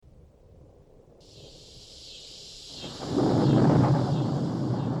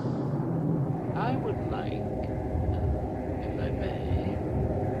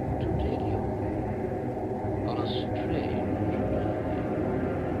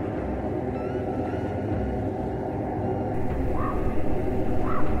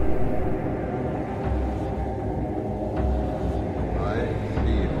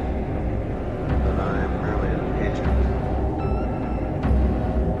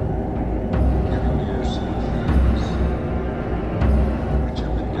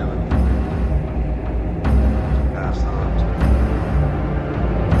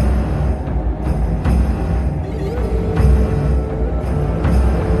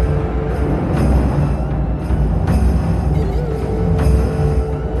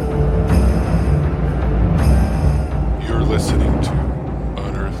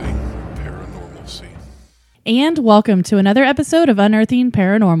And welcome to another episode of Unearthing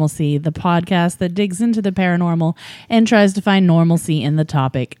Paranormalcy, the podcast that digs into the paranormal and tries to find normalcy in the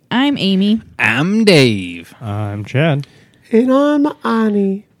topic. I'm Amy. I'm Dave. I'm Chad. And I'm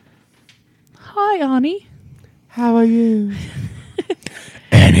Ani. Hi, Ani. How are you?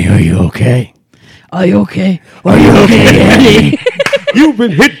 Annie, are you okay? Are you okay? Are you okay, Annie? You've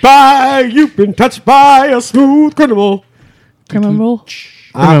been touched by a smooth criminal. Criminal?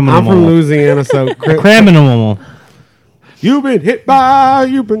 I'm from Louisiana, so Criminal. you've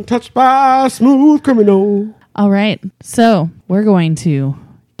been touched by a smooth criminal. All right. So we're going to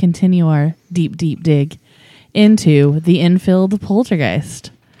continue our deep dig into the infield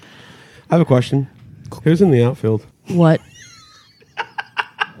poltergeist. I have a question. Who's in the outfield? What?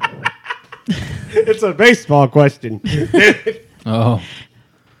 It's a baseball question. Oh,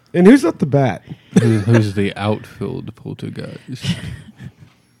 And who's at the bat? who's the outfield poltergeist?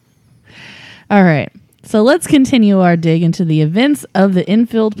 All right. So let's continue our dig into the events of the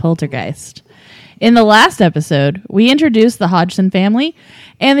infield poltergeist. In the last episode, we introduced the Hodgson family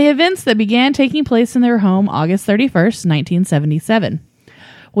and the events that began taking place in their home August 31st, 1977.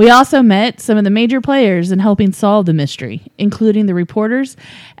 We also met some of the major players in helping solve the mystery, including the reporters,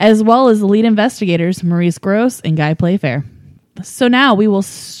 as well as the lead investigators, Maurice Grosse and Guy Playfair. So now we will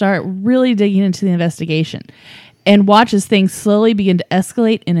start really digging into the investigation and watch as things slowly begin to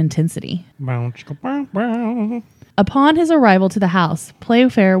escalate in intensity. Upon his arrival to the house,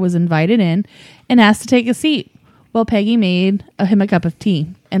 Playfair was invited in and asked to take a seat while Peggy made him a cup of tea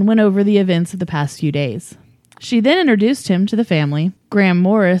and went over the events of the past few days. She then introduced him to the family. Graham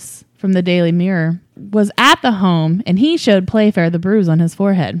Morris from the Daily Mirror was at the home, and he showed Playfair the bruise on his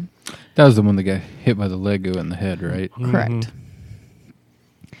forehead. That was the one that got hit by the Lego in the head, right? Correct.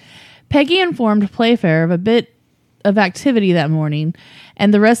 Peggy informed Playfair of a bit of activity that morning,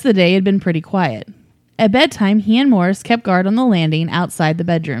 and the rest of the day had been pretty quiet. At bedtime, he and Morris kept guard on the landing outside the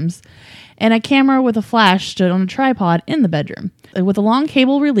bedrooms, and a camera with a flash stood on a tripod in the bedroom, with a long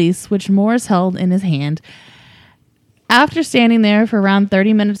cable release which Morris held in his hand. After standing there for around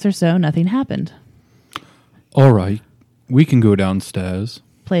 30 minutes or so, nothing happened. All right, we can go downstairs,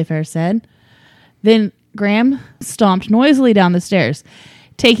 Playfair said. Then Graham stomped noisily down the stairs,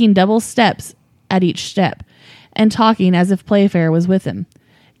 taking double steps at each step, and talking as if Playfair was with him,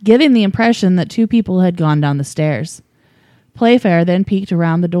 giving the impression that two people had gone down the stairs. Playfair then peeked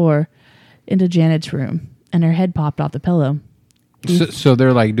around the door into Janet's room, and her head popped off the pillow. so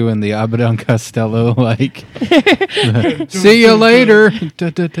they're like doing the Abbott and Costello, like, see you later.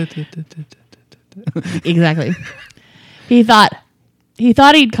 Exactly. He thought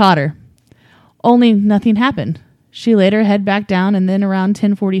he'd caught her, only nothing happened. She laid her head back down, and then around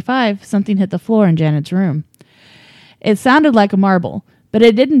 10:45, something hit the floor in Janet's room. It sounded like a marble, but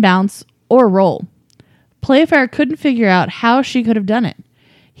it didn't bounce or roll. Playfair couldn't figure out how she could have done it.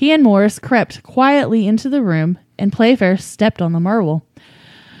 He and Morris crept quietly into the room, and Playfair stepped on the marble.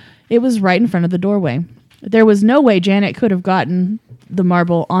 It was right in front of the doorway. There was no way Janet could have gotten the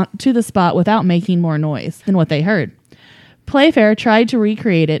marble to the spot without making more noise than what they heard. Playfair tried to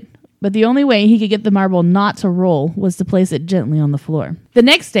recreate it, but the only way he could get the marble not to roll was to place it gently on the floor. The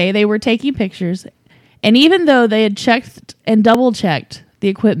next day, they were taking pictures, and even though they had checked and double-checked the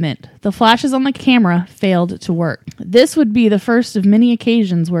equipment, the flashes on the camera failed to work. This would be the first of many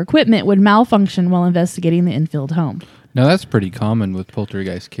occasions where equipment would malfunction while investigating the infield home. Now, that's pretty common with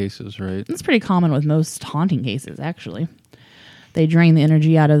poltergeist cases, right? It's pretty common with most haunting cases, actually. They drain the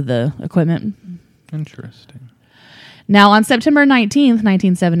energy out of the equipment. Interesting. Now, on September 19th,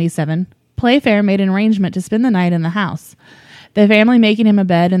 1977, Playfair made an arrangement to spend the night in the house, the family making him a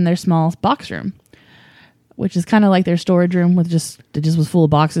bed in their small box room, which is kind of like their storage room it just was full of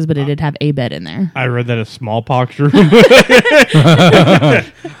boxes, but it did have a bed in there. I read that as smallpox room. That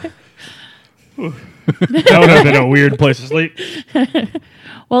would have been a weird place to sleep.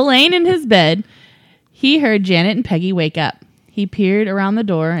 Well, laying in his bed, he heard Janet and Peggy wake up. He peered around the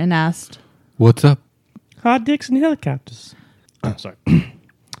door and asked, What's up? Hot dicks and helicopters. Oh, sorry.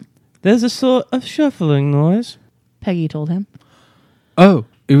 There's a sort of shuffling noise. Peggy told him. Oh,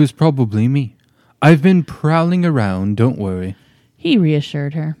 it was probably me. I've been prowling around, don't worry. He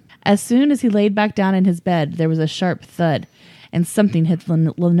reassured her. As soon as he laid back down in his bed, there was a sharp thud, and something hit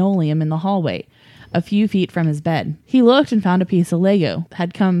the linoleum in the hallway, a few feet from his bed. He looked and found a piece of Lego that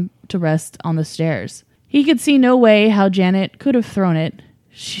had come to rest on the stairs. He could see no way how Janet could have thrown it.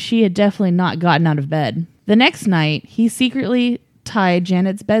 She had definitely not gotten out of bed. The next night, he secretly tied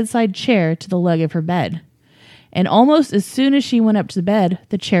Janet's bedside chair to the leg of her bed. And almost as soon as she went up to the bed,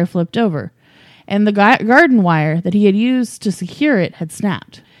 the chair flipped over, and the garden wire that he had used to secure it had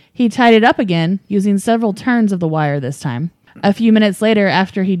snapped. He tied it up again, using several turns of the wire this time. A few minutes later,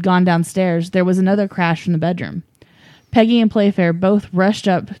 after he'd gone downstairs, there was another crash from the bedroom. Peggy and Playfair both rushed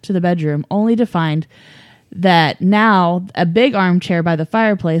up to the bedroom, only to find that now a big armchair by the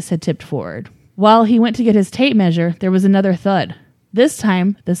fireplace had tipped forward. While he went to get his tape measure, there was another thud. This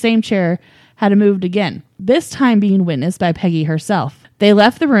time, the same chair had moved again, this time being witnessed by Peggy herself. They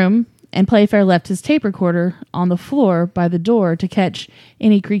left the room, and Playfair left his tape recorder on the floor by the door to catch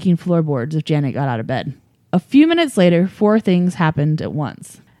any creaking floorboards if Janet got out of bed. A few minutes later, 4 things happened at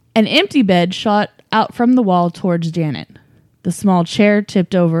once. An empty bed shot out from the wall towards Janet. The small chair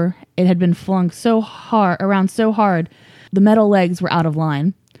tipped over. It had been flung around so hard, the metal legs were out of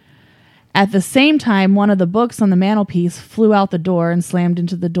line. At the same time, one of the books on the mantelpiece flew out the door and slammed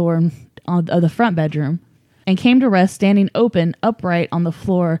into the door of the front bedroom and came to rest standing upright on the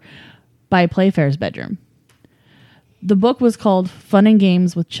floor by Playfair's bedroom. The book was called Fun and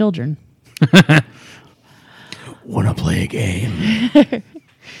Games with Children. Wanna play a game?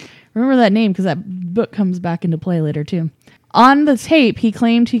 Remember that name because that book comes back into play later too. On the tape, he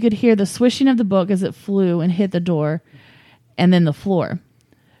claimed he could hear the swishing of the book as it flew and hit the door and then the floor.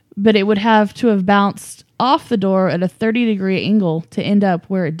 But it would have to have bounced off the door at a 30-degree angle to end up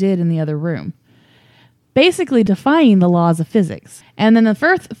where it did in the other room, basically defying the laws of physics. And then the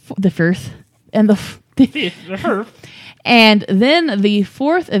fourth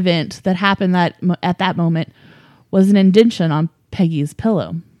event that happened at that moment was an indentation on Peggy's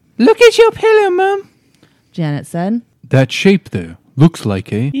pillow. Look at your pillow, Mum, Janet said. That shape there looks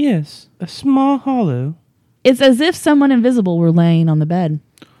like a... Yes, a small hollow. It's as if someone invisible were laying on the bed.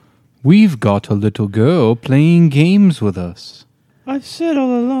 We've got a little girl playing games with us. I've said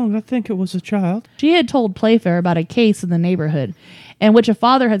all along I think it was a child. She had told Playfair about a case in the neighborhood in which a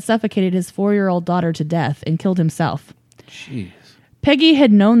father had suffocated his 4-year-old daughter to death and killed himself. Jeez. Peggy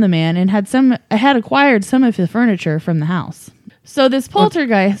had known the man and had acquired some of his furniture from the house. So this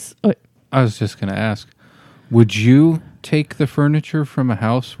poltergeist... I was just going to ask, would you take the furniture from a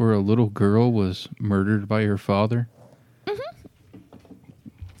house where a little girl was murdered by her father?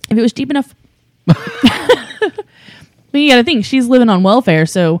 If it was cheap enough. I mean, you got to think, she's living on welfare,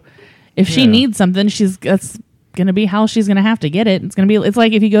 so if she needs something, that's going to be how she's going to have to get it. It's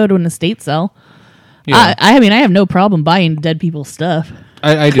like if you go to an estate sale. Yeah. I mean, I have no problem buying dead people's stuff.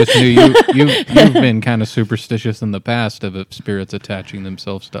 I just knew you've been kind of superstitious in the past of spirits attaching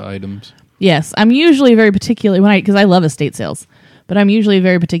themselves to items. Yes, I'm usually very particular because I love estate sales, but I'm usually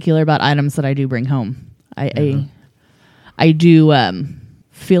very particular about items that I do bring home. I do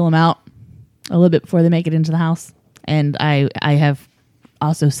feel them out a little bit before they make it into the house, and I have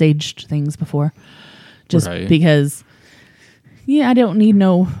also saged things before, just because. Yeah, I don't need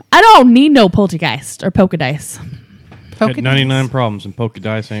no poltergeist or polka dice. Got 99 problems and polka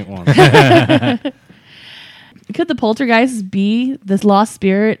dice ain't one. Could the poltergeist be this lost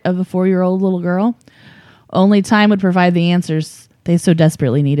spirit of a 4-year-old little girl? Only time would provide the answers they so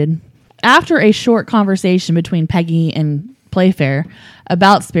desperately needed. After a short conversation between Peggy and Playfair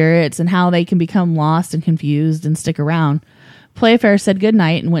about spirits and how they can become lost and confused and stick around, Playfair said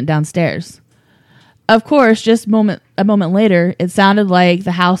goodnight and went downstairs. Of course, just a moment later, it sounded like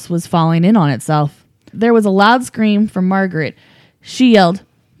the house was falling in on itself. There was a loud scream from Margaret. She yelled,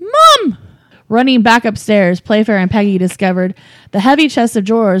 "Mom!" Running back upstairs, Playfair and Peggy discovered the heavy chest of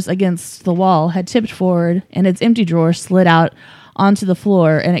drawers against the wall had tipped forward, and its empty drawer slid out onto the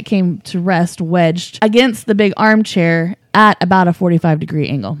floor, and it came to rest wedged against the big armchair at about a 45-degree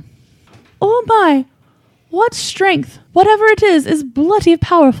angle. "Oh my! What strength! Whatever it is bloody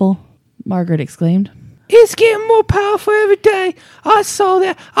powerful!" Margaret exclaimed. It's getting more powerful every day. I saw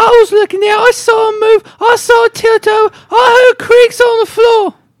that. I was looking there. I saw a move. I saw a tilt over. I heard creaks on the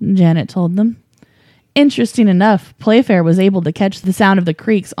floor, Janet told them. Interesting enough, Playfair was able to catch the sound of the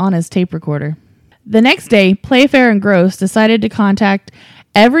creaks on his tape recorder. The next day, Playfair and Gross decided to contact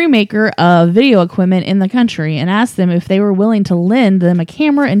every maker of video equipment in the country and ask them if they were willing to lend them a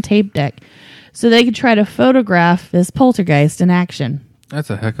camera and tape deck so they could try to photograph this poltergeist in action. That's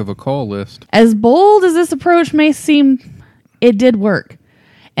a heck of a call list. As bold as this approach may seem, it did work.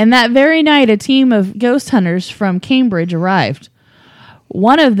 And that very night, a team of ghost hunters from Cambridge arrived.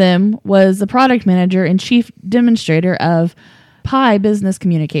 One of them was the product manager and chief demonstrator of Pi Business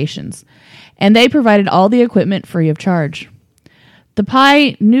Communications, and they provided all the equipment free of charge. The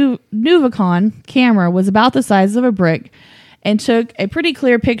Pi Nuvicon camera was about the size of a brick and took a pretty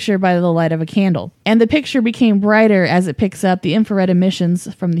clear picture by the light of a candle, and the picture became brighter as it picks up the infrared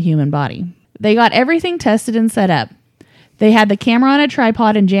emissions from the human body. They got everything tested and set up. They had the camera on a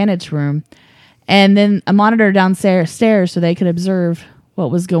tripod in Janet's room, and then a monitor downstairs so they could observe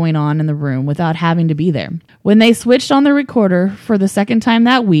what was going on in the room without having to be there. When they switched on the recorder for the second time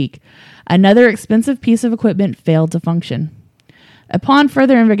that week, another expensive piece of equipment failed to function. Upon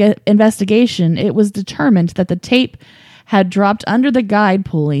further investigation, it was determined that the tape had dropped under the guide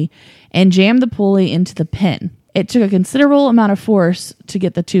pulley and jammed the pulley into the pin. It took a considerable amount of force to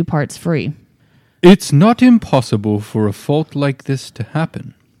get the two parts free. It's not impossible for a fault like this to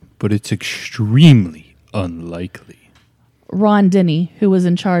happen, but it's extremely unlikely. Ron Denny, who was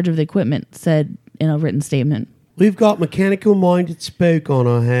in charge of the equipment, said in a written statement. We've got mechanical-minded spook on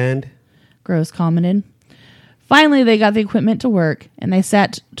our hand. Gross commented. Finally, they got the equipment to work, and they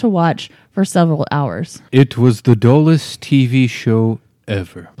sat to watch for several hours. It was the dullest TV show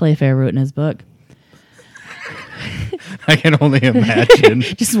ever. Playfair wrote in his book. I can only imagine.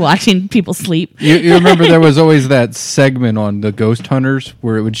 Just watching people sleep. You remember there was always that segment on the Ghost Hunters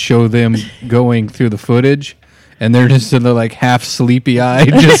where it would show them going through the footage, and they're just in the like half sleepy eyed,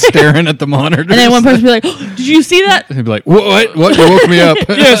 just staring at the monitors. And then one person would be like, oh, did you see that? They'd be like, what? You woke me up.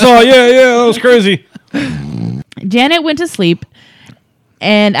 Yeah, that was crazy. Janet went to sleep,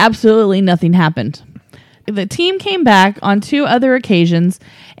 and absolutely nothing happened. The team came back on 2 other occasions,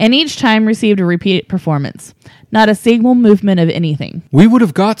 and each time received a repeat performance. Not a single movement of anything. We would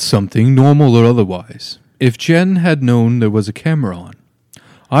have got something, normal or otherwise, if Jen had known there was a camera on.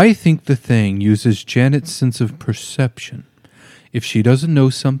 I think the thing uses Janet's sense of perception. If she doesn't know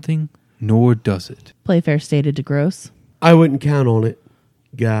something, nor does it. Playfair stated to Gross. I wouldn't count on it,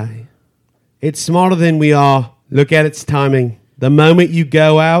 Guy. It's smarter than we are. Look at its timing. The moment you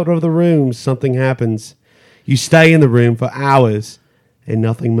go out of the room, something happens. You stay in the room for hours, and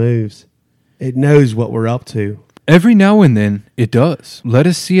nothing moves. It knows what we're up to. Every now and then, it does. Let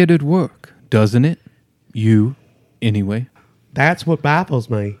us see it at work, doesn't it? You, anyway. That's what baffles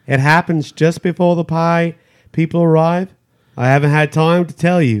me. It happens just before the pie people arrive. I haven't had time to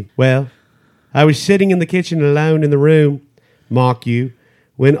tell you. Well, I was sitting in the kitchen alone in the room, mark you,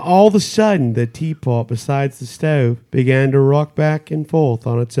 when all of a sudden the teapot beside the stove began to rock back and forth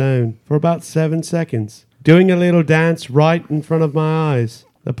on its own for about 7 seconds, doing a little dance right in front of my eyes.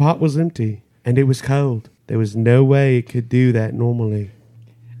 The pot was empty, and it was cold. There was no way it could do that normally.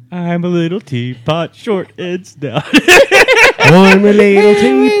 I'm a little teapot, short and stout. I'm a little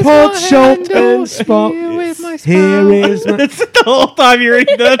teapot, short and spot. Here is my... That's the whole time you're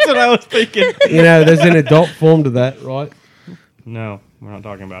reading. That's what I was thinking. You know, there's an adult form to that, right? No, we're not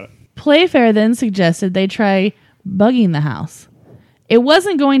talking about it. Playfair then suggested they try bugging the house. It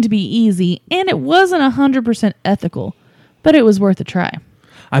wasn't going to be easy, and it wasn't 100% ethical, but it was worth a try.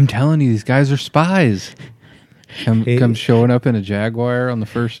 I'm telling you, these guys are spies. Come showing up in a Jaguar on the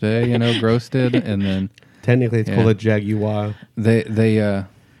first day, Gross did, and then... Technically, it's called a Jaguar.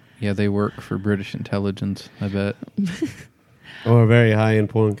 They work for British intelligence, I bet. Or a very high-end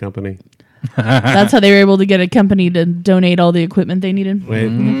porn company. That's how they were able to get a company to donate all the equipment they needed. Wait,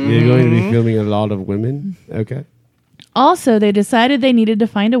 you're going to be filming a lot of women? Okay. Also, they decided they needed to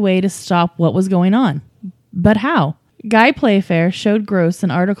find a way to stop what was going on. But how? Guy Playfair showed Gross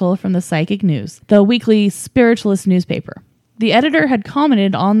an article from the Psychic News, the weekly spiritualist newspaper. The editor had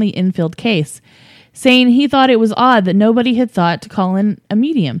commented on the Enfield case, saying he thought it was odd that nobody had thought to call in a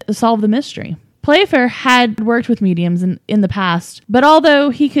medium to solve the mystery. Playfair had worked with mediums in the past, but although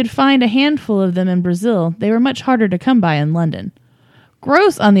he could find a handful of them in Brazil, they were much harder to come by in London.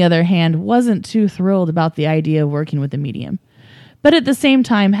 Gross, on the other hand, wasn't too thrilled about the idea of working with a medium, but at the same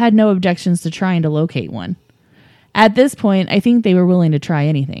time had no objections to trying to locate one. At this point, I think they were willing to try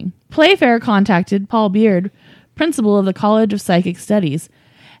anything. Playfair contacted Paul Beard, principal of the College of Psychic Studies,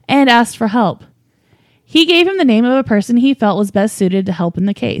 and asked for help. He gave him the name of a person he felt was best suited to help in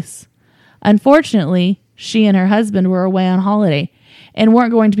the case. Unfortunately, she and her husband were away on holiday and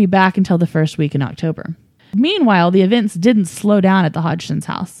weren't going to be back until the first week in October. Meanwhile, the events didn't slow down at the Hodgson's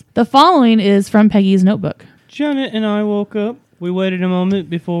house. The following is from Peggy's notebook. Janet and I woke up. We waited a moment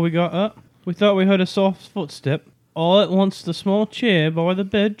before we got up. We thought we heard a soft footstep. All at once, the small chair by the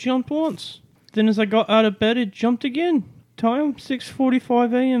bed jumped once. Then as I got out of bed, it jumped again. Time,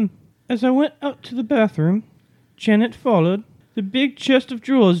 6:45 a.m. As I went up to the bathroom, Janet followed. The big chest of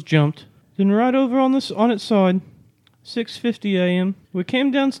drawers jumped. Then right over on its side, 6:50 a.m. We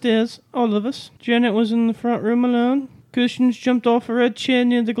came downstairs, all of us. Janet was in the front room alone. Cushions jumped off a red chair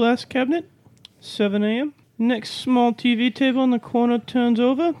near the glass cabinet. 7 a.m. Next small TV table in the corner turns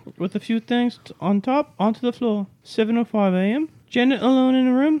over, with a few things on top, onto the floor. 7:05 a.m. Janet alone in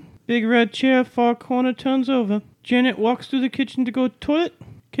the room. Big red chair, far corner turns over. Janet walks through the kitchen to go to the toilet.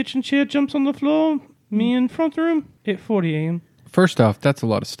 Kitchen chair jumps on the floor. Me in front room. 8:40 a.m. First off, that's a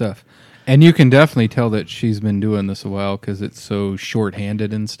lot of stuff. And you can definitely tell that she's been doing this a while because it's so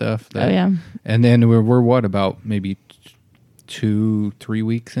short-handed and stuff. Oh, yeah. And then we're what, about maybe 2-3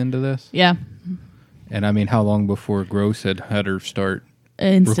 weeks into this? Yeah. And I mean, how long before Gross had her start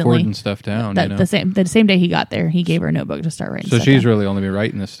Instantly. recording stuff down? That, the same day he got there, he gave her a notebook to start writing. So stuff she's down. really only been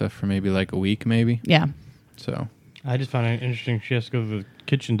writing this stuff for maybe like a week, maybe. Yeah. So I just found it interesting. She has to go to the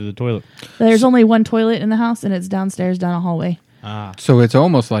kitchen to the toilet. There's only one toilet in the house, and it's downstairs down a hallway. So it's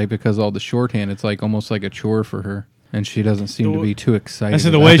almost like, because all the shorthand, it's like almost like a chore for her, and she doesn't seem to be too excited. I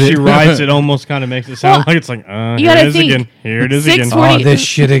said the about way she it. writes it almost kind of makes it sound like it's like, here you gotta it is think, again. Here it is again. 6:40 Oh, this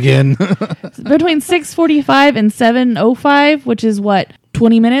shit again. Between 6:45 and 7:05, which is what,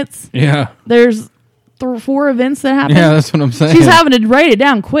 20 minutes. Yeah, There's 4 events that happen. yeah, that's what I'm saying. She's having to write it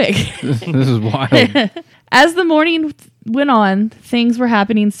down quick. this is wild. As the morning went on, things were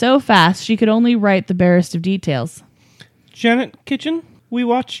happening so fast she could only write the barest of details. Janet kitchen. We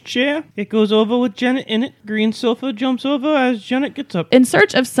watch chair. It goes over with Janet in it. Green sofa jumps over as Janet gets up. In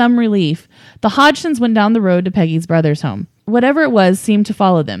search of some relief, the Hodgsons went down the road to Peggy's brother's home. Whatever it was seemed to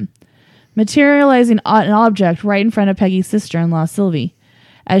follow them, materializing an object right in front of Peggy's sister-in-law, Sylvie,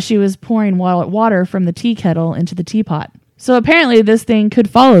 as she was pouring water from the tea kettle into the teapot. So apparently this thing could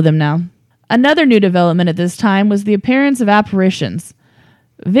follow them now. Another new development at this time was the appearance of apparitions.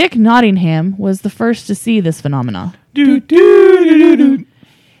 Vic Nottingham was the first to see this phenomenon. He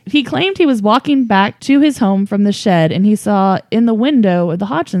claimed he was walking back to his home from the shed, and he saw in the window of the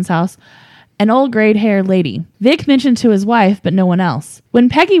Hodgson's house an old gray-haired lady. Vic mentioned to his wife, but no one else. When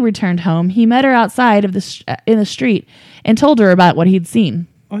Peggy returned home, he met her outside of in the street and told her about what he'd seen.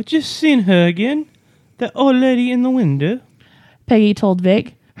 I just seen her again. That old lady in the window. Peggy told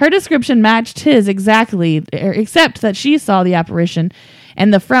Vic. Her description matched his exactly, except that she saw the apparition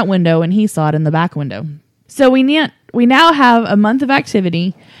in the front window and he saw it in the back window. So we now have a month of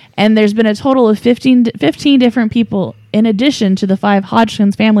activity, and there's been a total of 15 different people in addition to the 5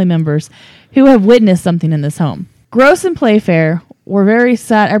 Hodgkins family members who have witnessed something in this home. Gross and Playfair were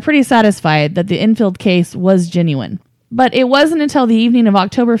pretty satisfied that the Enfield case was genuine. But it wasn't until the evening of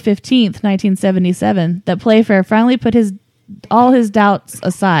October 15th, 1977, that Playfair finally put all his doubts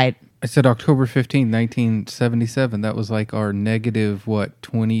aside. I said October 15th, 1977. That was like our negative,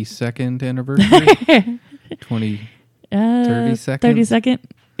 22nd anniversary? 30 seconds? 32nd,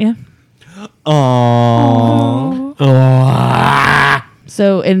 yeah. Aww.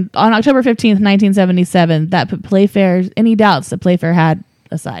 So on October 15th, 1977, that put any doubts that Playfair had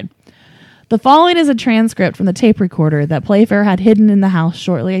aside. The following is a transcript from the tape recorder that Playfair had hidden in the house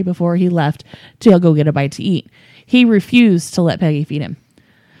shortly before he left to go get a bite to eat. He refused to let Peggy feed him.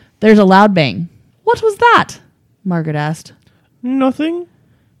 There's a loud bang. "What was that?" Margaret asked. Nothing.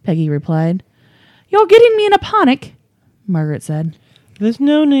 Peggy replied. "You're getting me in a panic," Margaret said. There's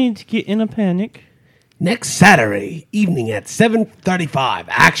no need to get in a panic. Next Saturday evening at 7:35,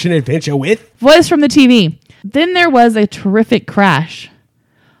 action adventure with... Voice from the TV. Then there was a terrific crash.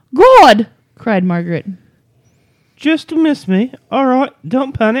 "God!" cried Margaret. Just miss me. All right,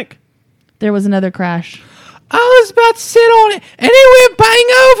 don't panic. There was another crash. I was about to sit on it, and it went bang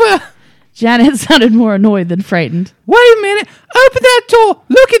over. Janet sounded more annoyed than frightened. Wait a minute. Open that door.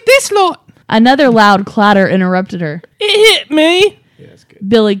 Look at this lot. Another loud clatter interrupted her. It hit me.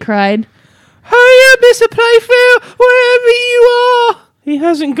 Billy cried. Hurry up, Mr. Playfair, wherever you are. He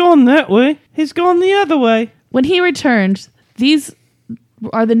hasn't gone that way. He's gone the other way. When he returned, these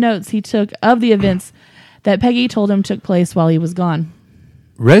are the notes he took of the events that Peggy told him took place while he was gone.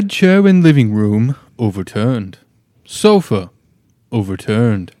 Red chair in living room, overturned. Sofa,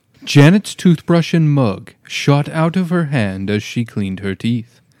 overturned. Janet's toothbrush and mug shot out of her hand as she cleaned her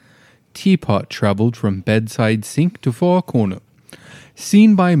teeth. Teapot traveled from bedside sink to far corner.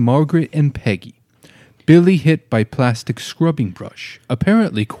 Seen by Margaret and Peggy. Billy hit by plastic scrubbing brush,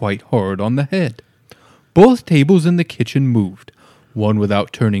 apparently quite hard on the head. Both tables in the kitchen moved, one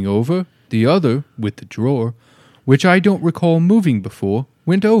without turning over, the other, with the drawer, which I don't recall moving before,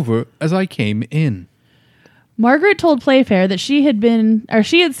 went over as I came in. Margaret told Playfair that she had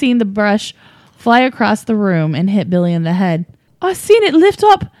seen the brush fly across the room and hit Billy in the head. "I seen it lift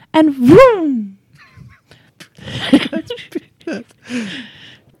up and vroom."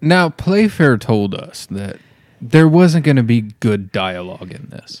 Now, Playfair told us that there wasn't going to be good dialogue in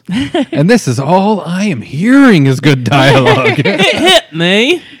this. And this is all I am hearing is good dialogue. It hit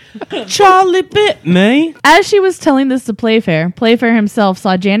me. Charlie bit me. As she was telling this to Playfair, Playfair himself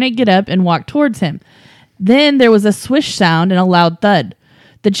saw Janet get up and walk towards him. Then there was a swish sound and a loud thud.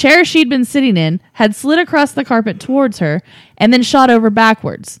 The chair she'd been sitting in had slid across the carpet towards her and then shot over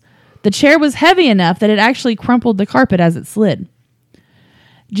backwards. The chair was heavy enough that it actually crumpled the carpet as it slid.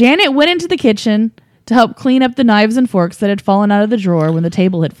 Janet went into the kitchen to help clean up the knives and forks that had fallen out of the drawer when the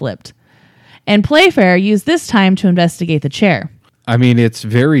table had flipped. And Playfair used this time to investigate the chair. I mean, it's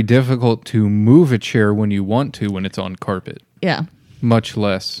very difficult to move a chair when you want to when it's on carpet. Yeah. Much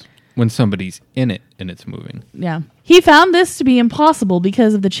less when somebody's in it and it's moving. Yeah. He found this to be impossible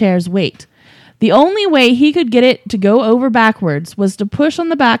because of the chair's weight. The only way he could get it to go over backwards was to push on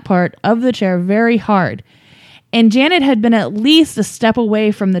the back part of the chair very hard. And Janet had been at least a step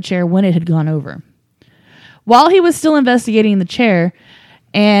away from the chair when it had gone over. While he was still investigating the chair,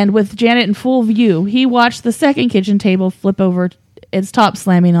 and with Janet in full view, he watched the second kitchen table flip over, its top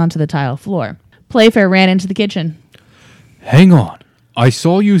slamming onto the tile floor. Playfair ran into the kitchen. Hang on. I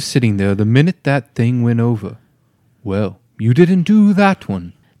saw you sitting there the minute that thing went over. Well, you didn't do that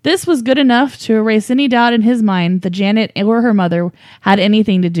one. This was good enough to erase any doubt in his mind that Janet or her mother had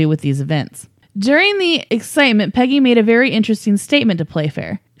anything to do with these events. During the excitement, Peggy made a very interesting statement to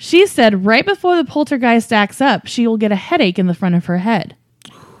Playfair. She said right before the poltergeist acts up, she will get a headache in the front of her head.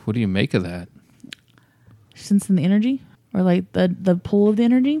 What do you make of that? Sensing the energy? Or like the pull of the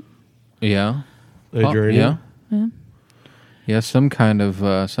energy? Yeah. Adrenaline. Yeah. Yeah. Yeah, some kind of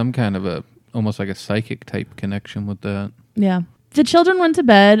a almost like a psychic type connection with that. Yeah. The children went to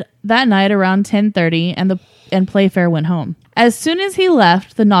bed that night around 10:30 and Playfair went home. As soon as he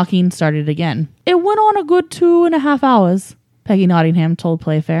left, the knocking started again. It went on a good 2.5 hours, Peggy Nottingham told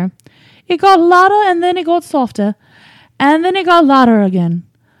Playfair. It got louder and then it got softer, and then it got louder again.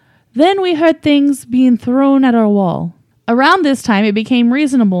 Then we heard things being thrown at our wall. Around this time, it became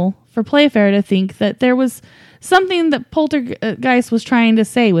reasonable for Playfair to think that there was something that Poltergeist was trying to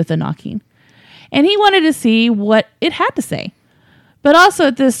say with the knocking, and he wanted to see what it had to say. But also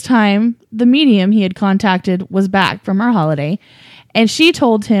at this time, the medium he had contacted was back from her holiday, and she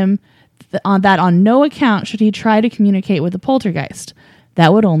told him that on no account should he try to communicate with the poltergeist.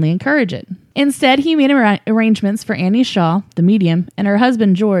 That would only encourage it. Instead, he made arrangements for Annie Shaw, the medium, and her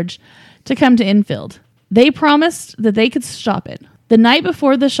husband George to come to Enfield. They promised that they could stop it. The night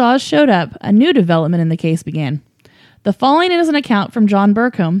before the Shaws showed up, a new development in the case began. The following is an account from John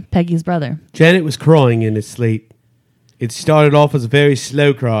Burcombe, Peggy's brother. Janet was crying in his sleep. It started off as a very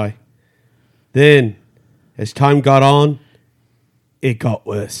slow cry. Then, as time got on, it got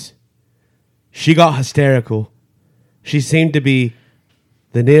worse. She got hysterical. She seemed to be,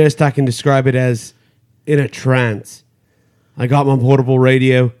 the nearest I can describe it as, in a trance. I got my portable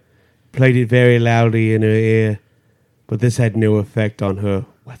radio, played it very loudly in her ear, but this had no effect on her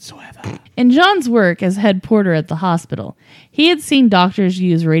whatsoever. In John's work as head porter at the hospital, he had seen doctors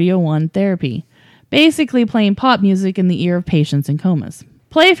use Radio 1 therapy, basically playing pop music in the ear of patients in comas.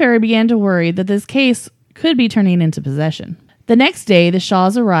 Playfair began to worry that this case could be turning into possession. The next day, the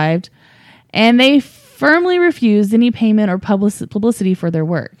Shaws arrived, and they firmly refused any payment or publicity for their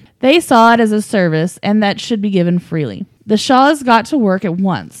work. They saw it as a service, and that should be given freely. The Shaws got to work at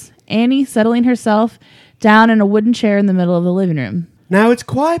once, Annie settling herself down in a wooden chair in the middle of the living room. Now, it's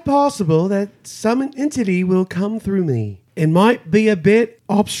quite possible that some entity will come through me. It might be a bit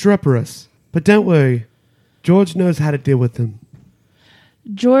obstreperous, but don't worry. George knows how to deal with them.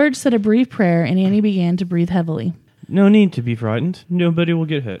 George said a brief prayer, and Annie began to breathe heavily. No need to be frightened. Nobody will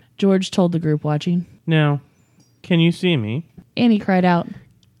get hurt. George told the group watching. Now, can you see me? Annie cried out.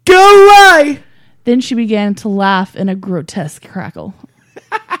 Go away! Then she began to laugh in a grotesque crackle.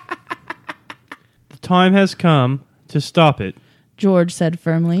 The time has come to stop it. George said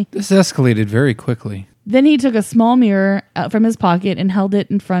firmly. This escalated very quickly. Then he took a small mirror out from his pocket and held it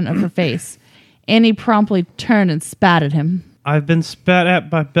in front of her face. Annie promptly turned and spat at him. I've been spat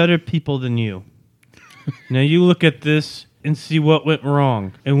at by better people than you. Now you look at this and see what went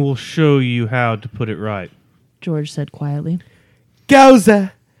wrong, and we'll show you how to put it right. George said quietly.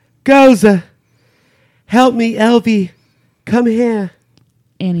 Gozer! Gozer! Help me, Elvie! Come here!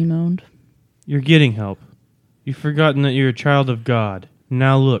 Annie moaned. You're getting help. You've forgotten that you're a child of God.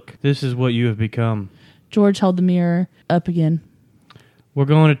 Now look, this is what you have become. George held the mirror up again. We're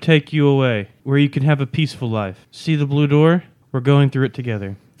going to take you away, where you can have a peaceful life. See the blue door? We're going through it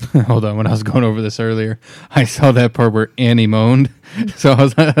together. Hold on, when I was going over this earlier, I saw that part where Annie moaned. So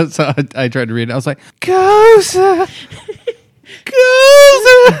I tried to read it. I was like, Gozer!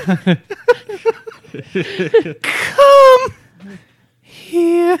 Gozer! Come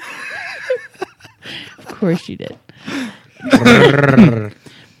here. Of course she did.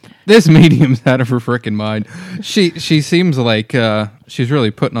 This medium's out of her frickin' mind. She seems like she's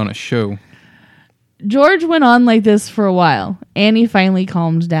really putting on a show. George went on like this for a while. Annie finally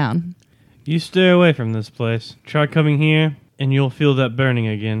calmed down. You stay away from this place. Try coming here, and you'll feel that burning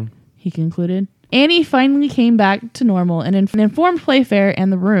again. He concluded. Annie finally came back to normal and informed Playfair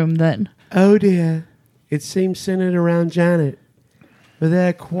and the room that Oh dear, it seems centered around Janet, but there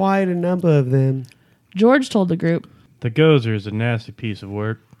are quite a number of them. George told the group. The Gozer is a nasty piece of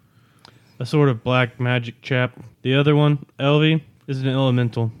work. A sort of black magic chap. The other one, Elvie, is an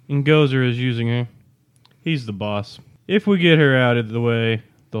elemental, and Gozer is using her. He's the boss. If we get her out of the way,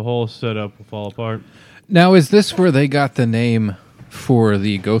 the whole setup will fall apart. Now, is this where they got the name for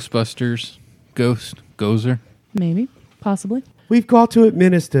the Ghostbusters ghost, Gozer? Maybe. Possibly. We've got to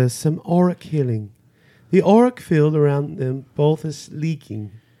administer some auric healing. The auric field around them both is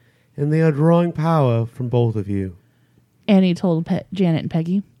leaking, and they are drawing power from both of you. Annie told Janet and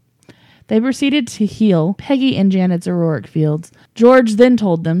Peggy. They proceeded to heal Peggy and Janet's auroric fields. George then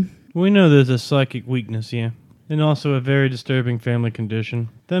told them, We know there's a psychic weakness here, and also a very disturbing family condition.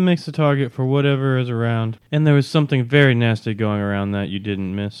 That makes the target for whatever is around. And there was something very nasty going around that you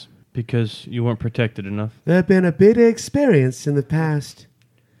didn't miss, because you weren't protected enough. There have been a bitter experience in the past.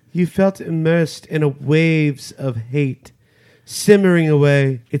 You felt immersed in a waves of hate, simmering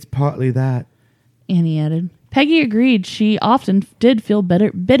away. It's partly that. Annie added. Peggy agreed she often did feel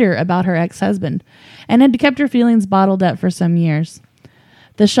bitter about her ex-husband and had kept her feelings bottled up for some years.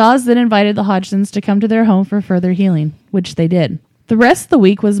 The Shaws then invited the Hodgsons to come to their home for further healing, which they did. The rest of the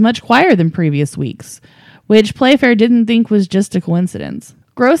week was much quieter than previous weeks, which Playfair didn't think was just a coincidence.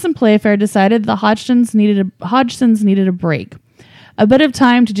 Gross and Playfair decided the Hodgsons needed a break, a bit of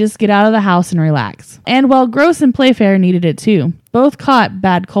time to just get out of the house and relax. And while Gross and Playfair needed it too, both caught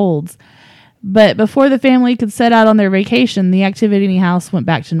bad colds. But before the family could set out on their vacation, the activity house went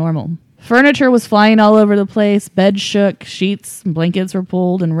back to normal. Furniture was flying all over the place, beds shook, sheets and blankets were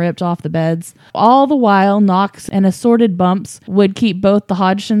pulled and ripped off the beds. All the while, knocks and assorted bumps would keep both the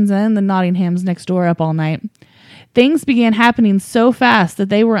Hodgsons and the Nottinghams next door up all night. Things began happening so fast that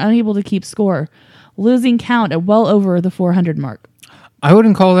they were unable to keep score, losing count at well over the 400 mark. I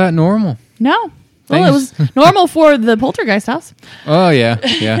wouldn't call that normal. No. Well, it was normal for the poltergeist house. Oh, yeah.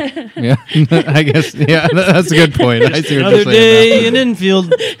 I guess, that's a good point. I see what Another you're saying day in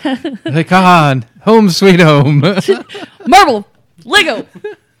Enfield. Like, on, home sweet home. Marble, Lego,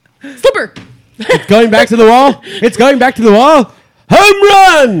 slipper. It's going back to the wall. It's going back to the wall. Home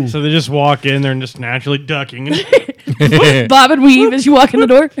run! So they just walk in there and just naturally ducking. Bob and weave as you walk in the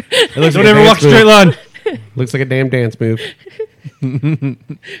door. It looks Don't like a ever dance walk a straight move. line. Looks like a damn dance move. Hit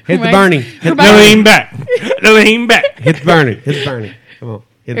the Right. Bernie. Hit No the lean back. No lean back. Hit the Bernie. Hit the Bernie. Come on.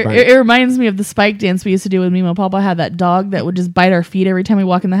 Hit the Bernie. It reminds me of the spike dance we used to do with Mimo Papa. Had that dog that would just bite our feet every time we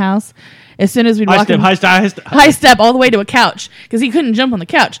walk in the house. As soon as we'd High walk step, in, high step, high step. high step all the way to a couch because he couldn't jump on the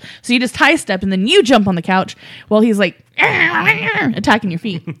couch. So you just high step and then you jump on the couch while he's like attacking your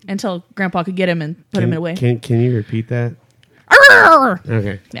feet until Grandpa could get him and put him away. Can you repeat that?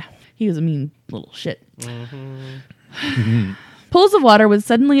 Okay. Yeah, he was a mean little shit. Pools of water would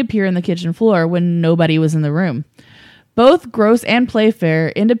suddenly appear in the kitchen floor when nobody was in the room. Both Gross and Playfair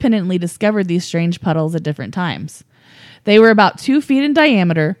independently discovered these strange puddles at different times. They were about 2 feet in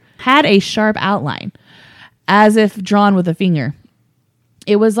diameter, had a sharp outline, as if drawn with a finger.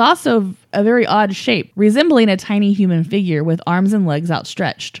 It was also a very odd shape, resembling a tiny human figure with arms and legs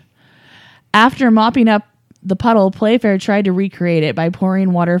outstretched. After mopping up the puddle, Playfair tried to recreate it by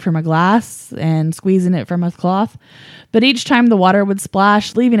pouring water from a glass and squeezing it from a cloth, but each time the water would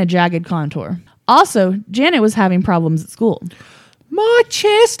splash, leaving a jagged contour. Also, Janet was having problems at school. My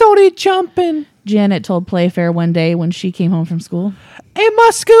chair started jumping, Janet told Playfair one day when she came home from school. and my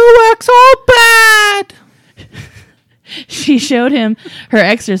schoolwork's all bad. She showed him her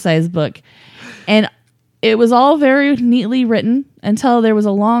exercise book, and it was all very neatly written until there was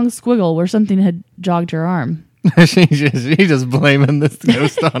a long squiggle where something had jogged her arm. She just blaming this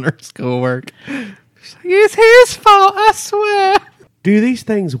ghost on her schoolwork. It's his fault, I swear. Do these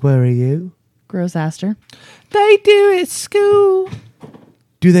things worry you? Gross asked her. They do at school.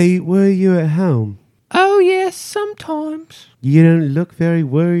 Do they worry you at home? Oh, yes, sometimes. You don't look very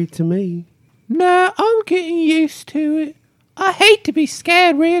worried to me. No, I'm getting used to it. I hate to be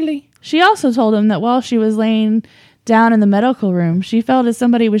scared, really. She also told him that while she was laying down in the medical room, she felt as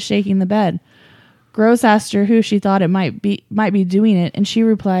somebody was shaking the bed. Gross asked her who she thought it might be doing it, and she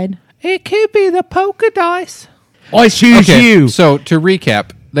replied, It could be the polka dice. I choose you. So to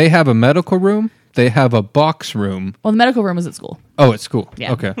recap, they have a medical room, they have a box room. well, the medical room was at school, Oh, at school.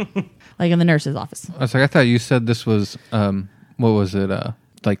 Yeah. Okay. like in the nurse's office. I was like, I thought you said this was what was it?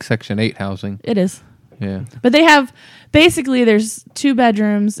 Like Section 8 housing. It is. Yeah. But they have, basically, there's 2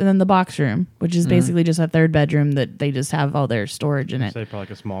 bedrooms and then the box room, which is basically just a 3rd bedroom that they just have all their storage in it. Say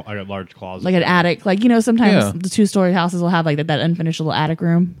probably like a large closet. Like an attic. Like, sometimes Yeah. the 2-story houses will have like that unfinished little attic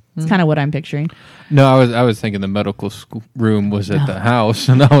room. It's kind of what I'm picturing. No, I was thinking the medical school room was at the house,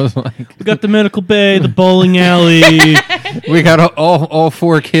 and I was like, We got the medical bay, the bowling alley. we got all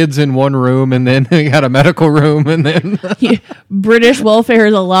 4 kids in one room, and then we got a medical room, and then British welfare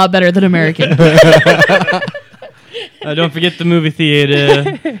is a lot better than American. Don't forget the movie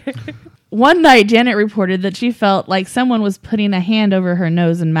theater. One night, Janet reported that she felt like someone was putting a hand over her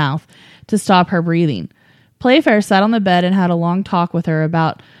nose and mouth to stop her breathing. Playfair sat on the bed and had a long talk with her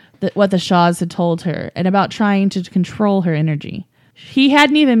about what the Shaws had told her and about trying to control her energy. He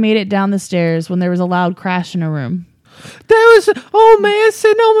hadn't even made it down the stairs when there was a loud crash in her room. There was an old man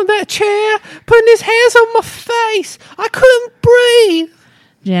sitting on that chair, putting his hands on my face. I couldn't breathe.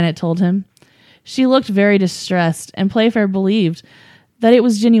 Janet told him. She looked very distressed, and Playfair believed that it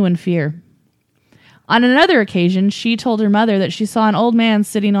was genuine fear. On another occasion, she told her mother that she saw an old man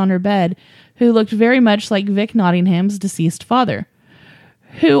sitting on her bed who looked very much like Vic Nottingham's deceased father,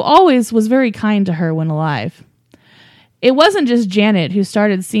 who always was very kind to her when alive. It wasn't just Janet who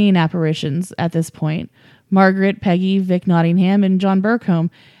started seeing apparitions at this point. Margaret, Peggy, Vic Nottingham, and John Burcombe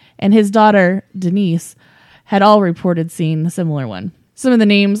and his daughter, Denise, had all reported seeing a similar one. Some of the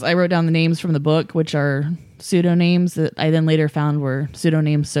names, I wrote down the names from the book, which are pseudonames that I then later found were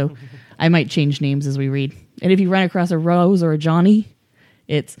pseudonames, so I might change names as we read. And if you run across a Rose or a Johnny,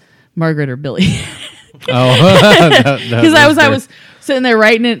 it's Margaret or Billy. Because I was sitting there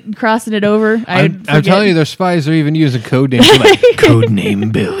writing it and crossing it over. I'm telling you, their spies are even using code names. Like, code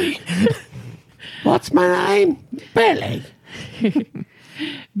name Billy. What's my name? Billy.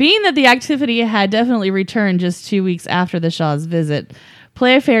 Being that the activity had definitely returned just 2 weeks after the Shaw's visit,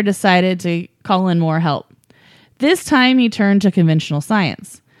 Playfair decided to call in more help. This time he turned to conventional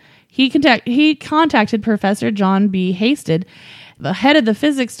science. He contacted Professor John B. Hasted, the head of the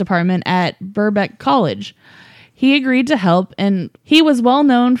physics department at Birkbeck College. He agreed to help, and he was well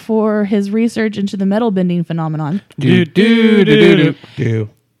known for his research into the metal bending phenomenon. Do.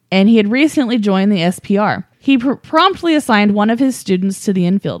 And he had recently joined the SPR. He promptly assigned one of his students to the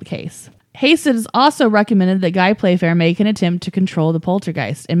Enfield case. Hastings also recommended that Guy Playfair make an attempt to control the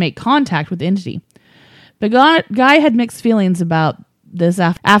poltergeist and make contact with the entity. But Guy had mixed feelings about this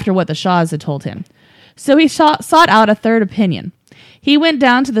after what the Shaws had told him. So he sought out a third opinion. He went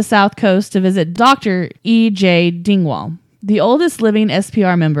down to the South Coast to visit Dr. E.J. Dingwall, the oldest living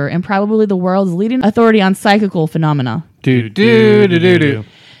SPR member and probably the world's leading authority on psychical phenomena. His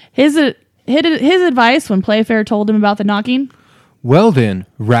advice when Playfair told him about the knocking? Well then,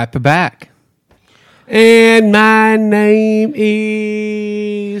 rap it back. And my name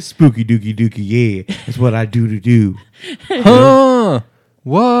is Spooky Dookie Dookie. Yeah, that's what I do. Huh?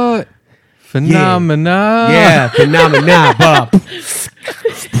 What? Phenomena. Yeah, phenomena, Bob.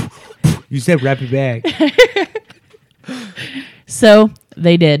 You said rap it back. So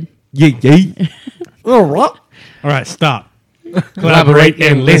they did. Yeah. All right. All right, stop. Collaborate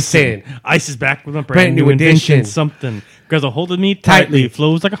and listen. Ice is back with a Brand brand new new invention. edition. Something grabs a hold of me Tightly. tightly,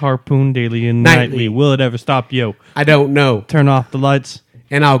 flows like a harpoon daily and Nightly. nightly. Will it ever stop? Yo, I don't know. turn off the lights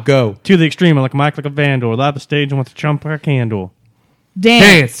And I'll go. to the extreme, like a mic, like a vandal. Light the stage and want to chump like a candle.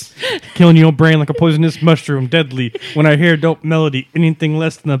 Dance. Killing your brain like a poisonous mushroom, deadly. When I hear dope melody, anything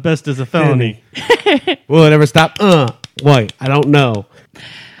less than the best is a felony. Will it ever stop? Wait, I don't know.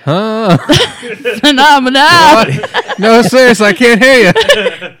 Phenomena. No, seriously, I can't hear you.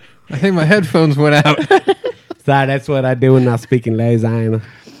 I think my headphones went out. Sorry, that's what I do when I'm speaking Louisiana.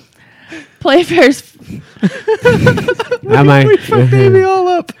 Playfair's I mean, Baby all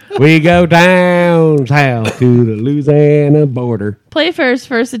up. we go down south to the Louisiana border. Playfair's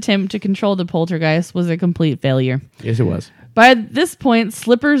first attempt to control the poltergeist was a complete failure. Yes, it was. By this point,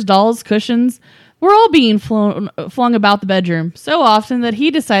 slippers, dolls, cushions were all being flung about the bedroom so often that he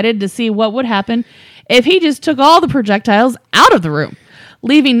decided to see what would happen if he just took all the projectiles out of the room,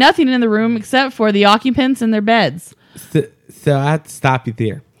 leaving nothing in the room except for the occupants and their beds. So I have to stop you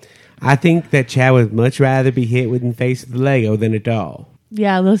there. I think that Chad would much rather be hit with the face with a Lego than a doll.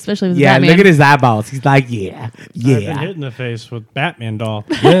 Yeah, especially with Yeah, Batman. look at his eyeballs. He's like, yeah. I've been hit Yeah. in the face with Batman doll.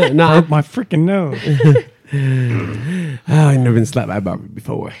 Yeah, no, Broke my freaking nose. I've never been slapped by a barber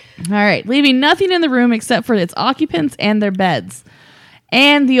before. All right, leaving nothing in the room except for its occupants and their beds,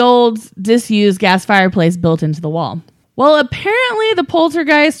 and the old disused gas fireplace built into the wall. Well, apparently the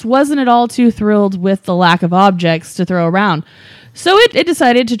poltergeist wasn't at all too thrilled with the lack of objects to throw around, so it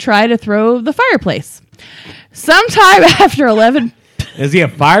decided to try to throw the fireplace. Sometime after 11... Is he a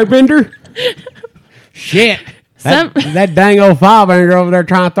firebender? Shit. Some- That dang old fireburner over there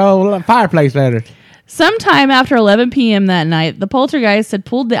trying to throw a fireplace at her. Sometime after 11 p.m. that night, the poltergeist had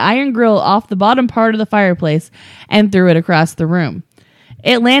pulled the iron grill off the bottom part of the fireplace and threw it across the room.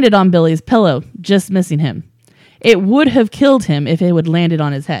 It landed on Billy's pillow, just missing him. It would have killed him if it would landed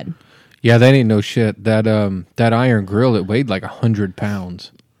on his head. Yeah, that ain't no shit. That iron grill, it weighed like 100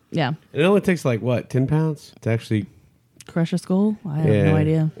 pounds. Yeah. It only takes like, what, 10 pounds to actually... Crush a skull? I have no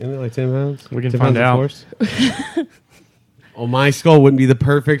idea. Isn't it like 10 pounds? We can 10 find pounds of out. force? Oh, my skull wouldn't be the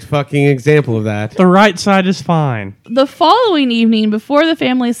perfect fucking example of that. The right side is fine. The following evening, before the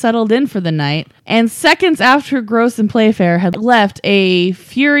family settled in for the night, and seconds after Gross and Playfair had left, a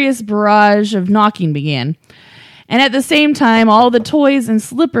furious barrage of knocking began. And at the same time, all the toys and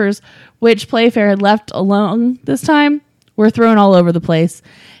slippers, which Playfair had left alone this time, were thrown all over the place,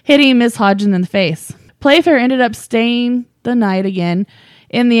 hitting Miss Hodgson in the face. Playfair ended up staying the night again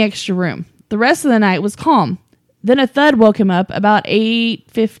in the extra room. The rest of the night was calm. Then a thud woke him up about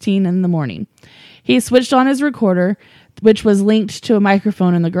 8:15 in the morning. He switched on his recorder, which was linked to a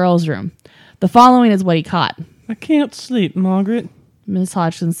microphone in the girls' room. The following is what he caught. I can't sleep, Margaret. Miss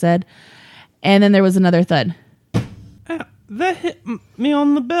Hodgson said. And then there was another thud. Ow, that hit me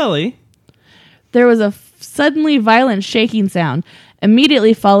on the belly. There was a suddenly violent shaking sound,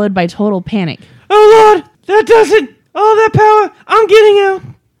 immediately followed by total panic. Oh, Lord! That doesn't... All that power! I'm getting out!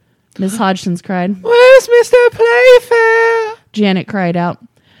 Miss Hodgson's cried. Where's Mr. Playfair? Janet cried out.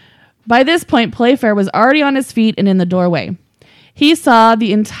 By this point, Playfair was already on his feet and in the doorway. He saw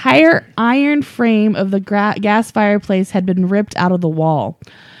the entire iron frame of the gas fireplace had been ripped out of the wall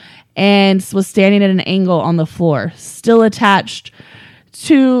and was standing at an angle on the floor, still attached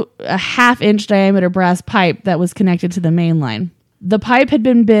to a half-inch diameter brass pipe that was connected to the main line. The pipe had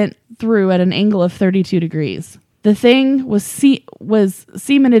been bent through at an angle of 32 degrees. The thing was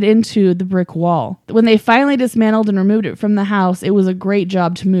cemented into the brick wall. When they finally dismantled and removed it from the house, it was a great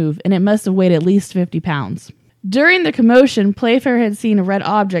job to move, and it must have weighed at least 50 pounds. During the commotion, Playfair had seen a red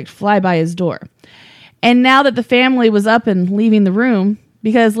object fly by his door. And now that the family was up and leaving the room,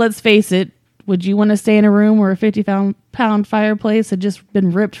 because let's face it, would you want to stay in a room where a 50-pound fireplace had just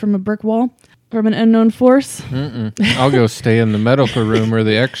been ripped from a brick wall? From an unknown force? I'll go stay in the medical room or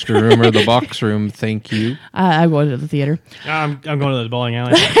the extra room or the box room. Thank you. I go to the theater. I'm going to the bowling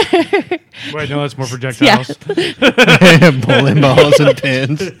alley. Wait, no, that's more projectiles. Bowling balls and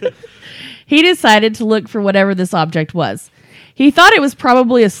pins. He decided to look for whatever this object was. He thought it was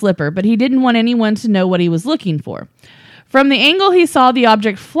probably a slipper, but he didn't want anyone to know what he was looking for. From the angle he saw the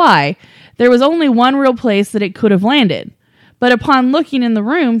object fly, there was only one real place that it could have landed. But upon looking in the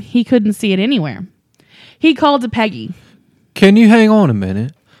room, he couldn't see it anywhere. He called to Peggy. Can you hang on a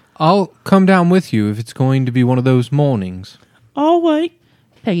minute? I'll come down with you if it's going to be one of those mornings. I'll wait.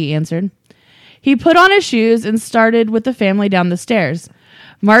 Peggy answered. He put on his shoes and started with the family down the stairs.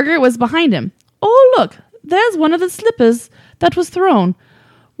 Margaret was behind him. Oh, look, there's one of the slippers that was thrown.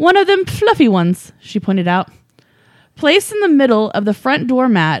 One of them fluffy ones, she pointed out. Placed in the middle of the front door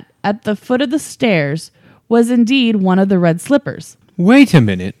mat at the foot of the stairs was indeed one of the red slippers. Wait a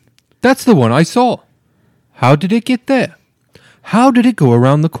minute. That's the one I saw. How did it get there? How did it go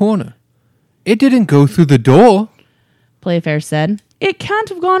around the corner? It didn't go through the door. Playfair said. It can't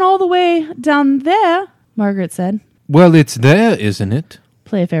have gone all the way down there, Margaret said. Well, it's there, isn't it?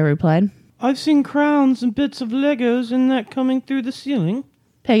 Playfair replied. I've seen crowns and bits of Legos and that coming through the ceiling.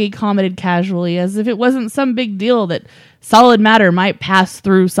 Peggy commented casually, as if it wasn't some big deal that solid matter might pass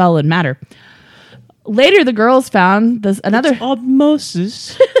through solid matter. Later, the girls found another. It's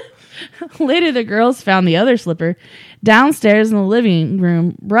osmosis. Later, the girls found the other slipper downstairs in the living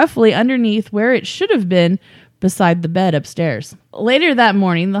room, roughly underneath where it should have been, beside the bed upstairs. Later that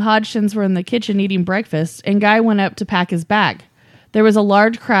morning, the Hodgsons were in the kitchen eating breakfast, and Guy went up to pack his bag. There was a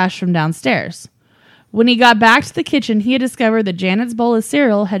large crash from downstairs. When he got back to the kitchen, he had discovered that Janet's bowl of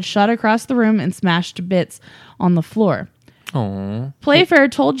cereal had shot across the room and smashed to bits on the floor. Aww. Playfair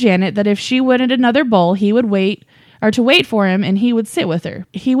told Janet that if she wanted another bowl, he would wait for him and he would sit with her.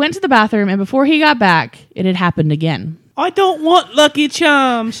 He went to the bathroom, and before he got back, it had happened again. I don't want Lucky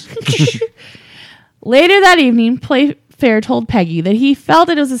Charms. Later that evening, Playfair told Peggy that he felt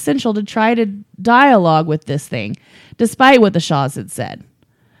it was essential to try to dialogue with this thing, despite what the Shaws had said.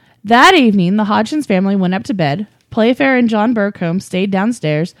 That evening, the Hodgsons family went up to bed. Playfair and John Burcombe stayed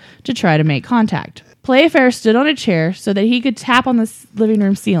downstairs to try to make contact. Playfair stood on a chair so that he could tap on the living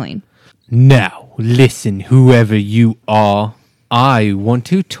room ceiling. Now, listen, whoever you are. I want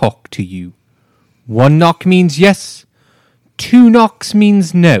to talk to you. 1 knock means yes. 2 knocks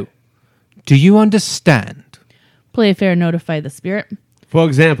means no. Do you understand? Playfair notified the spirit. For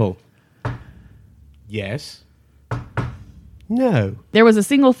example, Yes. No. There was a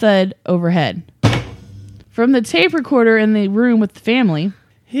single thud overhead. From the tape recorder in the room with the family,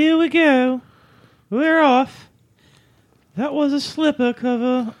 Here we go. We're off. That was a slipper.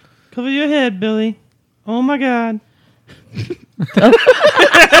 Cover your head, Billy. Oh my God.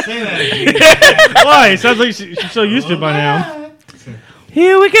 Why? It sounds like she's so used to it by now.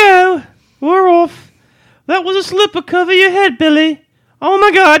 Here we go. We're off. That was a slipper. Cover your head, Billy. Oh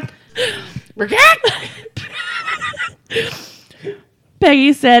my God.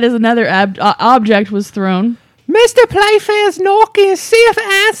 Peggy said as another object was thrown. Mr. Playfair's knocking see if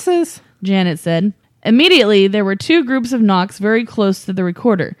it answers. Janet said. Immediately, there were two groups of knocks very close to the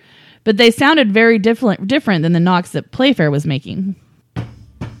recorder, but they sounded very different than the knocks that Playfair was making.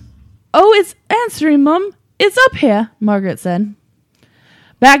 Oh, it's answering, Mum. It's up here, Margaret said.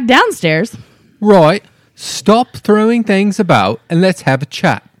 Back downstairs. Right. Stop throwing things about and let's have a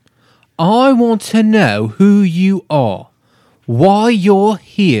chat. I want to know who you are, why you're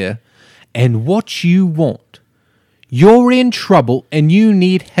here, and what you want. You're in trouble and you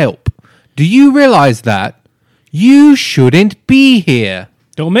need help. Do you realize that? You shouldn't be here.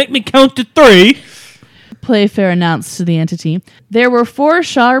 Don't make me count to 3. Playfair announced to the entity. There were 4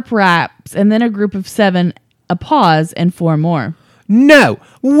 sharp raps and then a group of 7, a pause, and 4 more. No,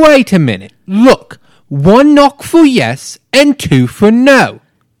 wait a minute. Look, 1 knock for yes and 2 for no.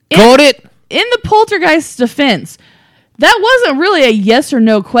 Got it? In the poltergeist's defense, that wasn't really a yes or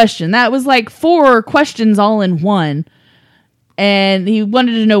no question. That was like 4 questions all in one. And he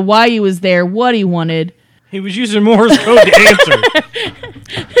wanted to know why he was there, what he wanted. He was using Morse code to answer.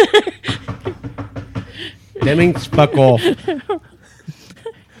 That means fuck off.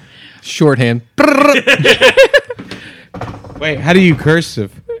 Shorthand. Wait, how do you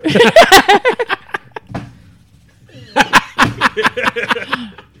cursive?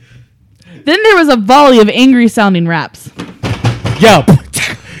 Then there was a volley of angry sounding raps. Yo,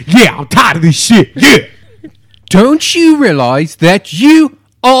 yeah, I'm tired of this shit. Yeah. Don't you realize that you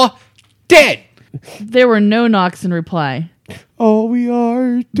are dead? There were no knocks in reply. Oh, we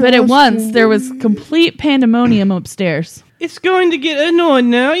are. But at once, there was complete pandemonium upstairs. It's going to get annoying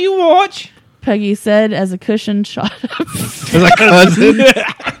now. You watch. Peggy said as a cushion shot up. As a cousin.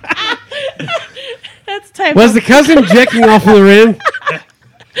 That's type Was of- the cousin jacking off of the rim?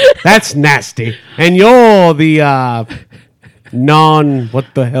 That's nasty. And you're the what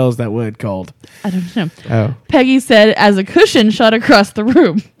the hell's that word called? I don't know. Oh. Peggy said as a cushion shot across the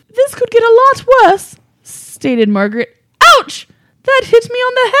room. This could get a lot worse, stated Margaret. Ouch! That hit me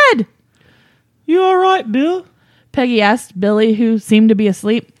on the head. You all right, Bill? Peggy asked Billy, who seemed to be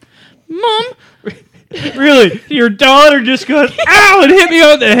asleep. Mom, Really? Your daughter just goes, ow, and hit me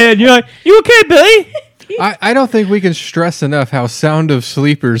on the head. You're like, you okay, Billy? I don't think we can stress enough how sound of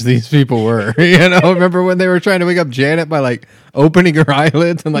sleepers these people were. You know, remember when they were trying to wake up Janet by like opening her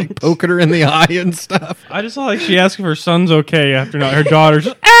eyelids and like poking her in the eye and stuff? I just like she asked if her son's okay after not her daughter's.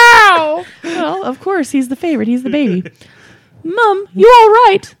 Ow! well, of course, he's the favorite. He's the baby. Mom, you all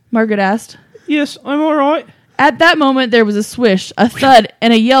right? Margaret asked. Yes, I'm all right. At that moment, there was a swish, a thud,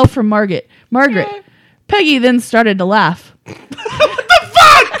 and a yell from Margaret. Peggy then started to laugh.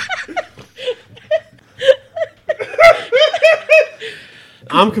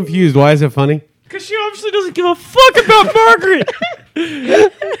 I'm confused. Why is it funny? Because she obviously doesn't give a fuck about Margaret.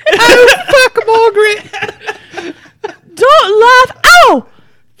 Fuck Margaret. Don't laugh! Ow!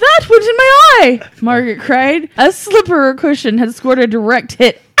 That went in my eye! Margaret cried. A slipper cushion had scored a direct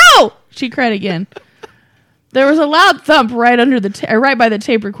hit. Ow! She cried again. There was a loud thump right under the right by the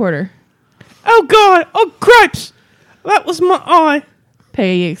tape recorder. Oh, God. Oh, cripes. That was my eye.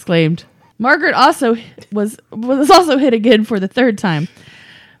 Peggy exclaimed. Margaret also was also hit again for the 3rd time.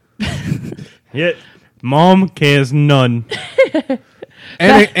 Yet, Mom cares none.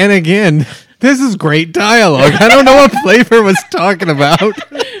 And again, this is great dialogue. I don't know what Playfair was talking about.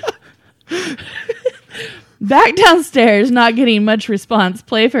 Back downstairs, not getting much response,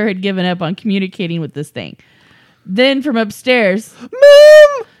 Playfair had given up on communicating with this thing. Then from upstairs,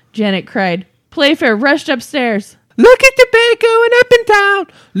 Mom! Janet cried. Playfair rushed upstairs. Look at the bed going up and down.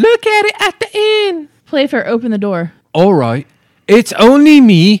 Look at it at the end. Playfair opened the door. All right. It's only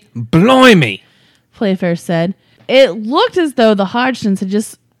me. Blimey. Playfair said. It looked as though the Hodgsons had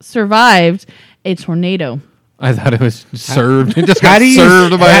just survived a tornado. I thought it was served. It just How got do you-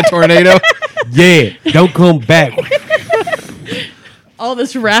 served by a tornado. Yeah, don't come back. All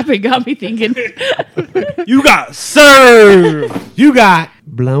this rapping got me thinking. You got served. You got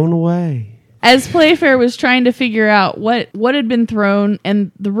blown away. As Playfair was trying to figure out what had been thrown,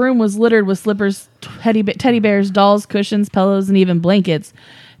 and the room was littered with slippers, teddy bears, dolls, cushions, pillows, and even blankets,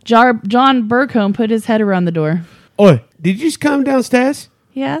 John Burcombe put his head around the door. Oi, did you just come downstairs?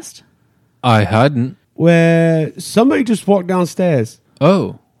 He asked. I hadn't. Well, somebody just walked downstairs.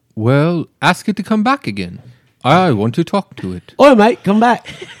 Oh, well, ask it to come back again. I want to talk to it. Oi, mate, come back.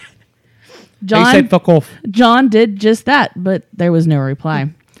 He John said fuck off. John did just that, but there was no reply.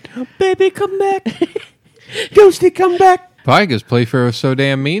 Baby, come back. Ghosty, come back. Piga's Playfair was so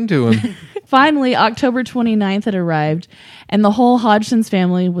damn mean to him. Finally, October 29th had arrived, and the whole Hodgson's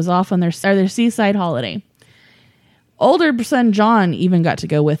family was off on their seaside holiday. Older son John even got to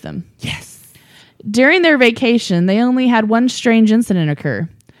go with them. Yes. During their vacation, they only had one strange incident occur.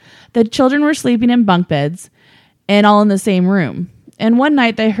 The children were sleeping in bunk beds and all in the same room. And one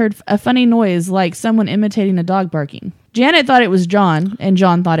night they heard a funny noise like someone imitating a dog barking. Janet thought it was John, and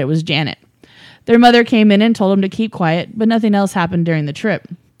John thought it was Janet. Their mother came in and told them to keep quiet, but nothing else happened during the trip.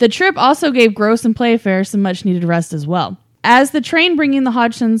 The trip also gave Gross and Playfair some much-needed rest as well. As the train bringing the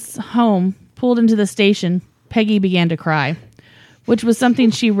Hodgsons home pulled into the station, Peggy began to cry, which was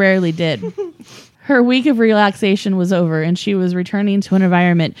something she rarely did. Her week of relaxation was over, and she was returning to an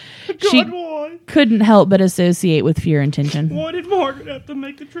environment she why? couldn't help but associate with fear and tension. Why did Margaret have to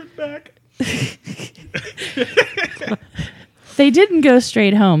make the trip back? They didn't go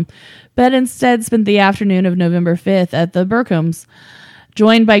straight home, but instead spent the afternoon of November 5th at the Burcombes,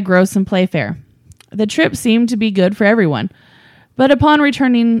 joined by Gross and Playfair. The trip seemed to be good for everyone, but upon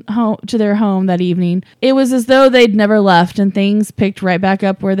returning home to their home that evening, it was as though they'd never left, and things picked right back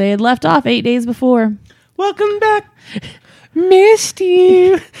up where they had left off 8 days before. Welcome back. Missed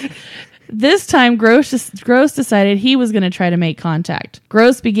you. This time, Gross decided he was going to try to make contact.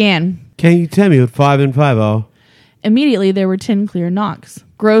 Gross began. Can you tell me what 5 and 5 are? Immediately, there were 10 clear knocks.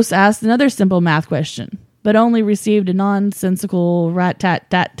 Gross asked another simple math question, but only received a nonsensical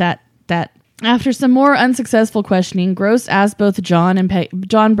rat-tat-tat-tat-tat. After some more unsuccessful questioning, Gross asked both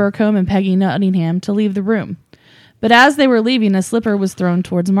John Burcombe and Peggy Nottingham to leave the room. But as they were leaving, a slipper was thrown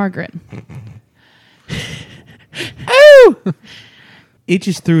towards Margaret. Oh! It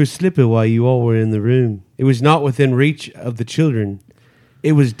just threw a slipper while you all were in the room. It was not within reach of the children.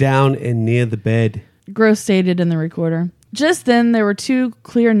 It was down and near the bed. Gross stated in the recorder. Just then, there were 2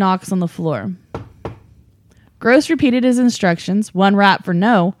 clear knocks on the floor. Gross repeated his instructions, 1 rap for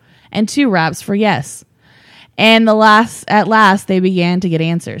no, and 2 raps for yes. And at last, they began to get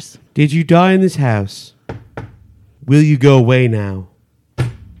answers. Did you die in this house? Will you go away now?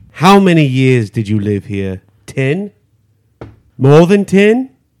 How many years did you live here? 10? More than 10?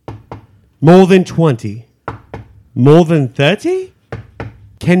 More than 20? More than 30?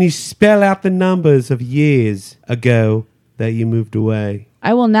 Can you spell out the numbers of years ago that you moved away?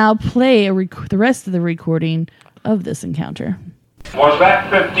 I will now play the rest of the recording of this encounter. Was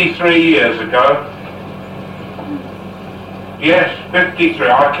that 53 years ago? Yes, 53.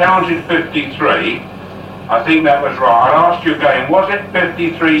 I counted 53. I think that was right. I'll ask you again, was it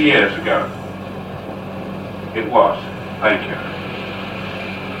 53 years ago? It was. Thank you.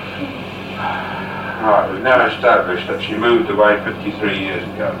 Right, we've now established that she moved away 53 years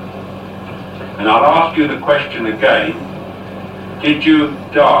ago. And I'll ask you the question again. Did you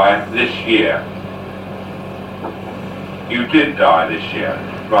die this year? You did die this year.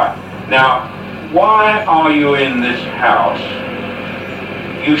 Right. Now, why are you in this house?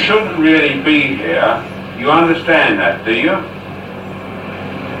 You shouldn't really be here. You understand that, do you?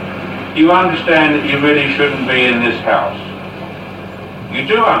 You understand that you really shouldn't be in this house. You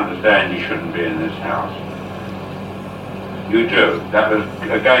do understand you shouldn't be in this house. You do. That was,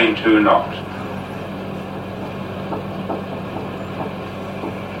 again, 2 knocks.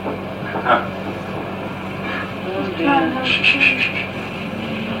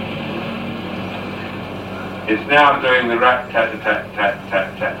 It's now doing the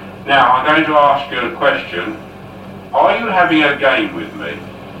rat-tat-tat-tat-tat-tat. Now, I'm going to ask you a question. Are you having a game with me?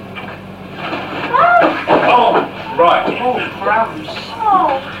 Oh, right.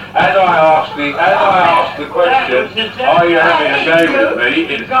 As I asked the question, are you having a game with me?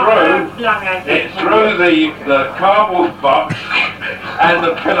 It's through the cardboard box and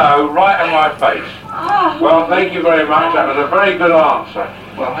the pillow right in my face. Well, thank you very much. That was a very good answer.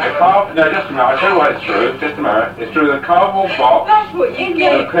 No, just a minute. I'll tell you what it's through. Just a minute. It's through the cardboard box,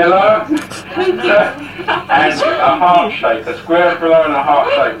 the pillow, and a heart shape, a square pillow and a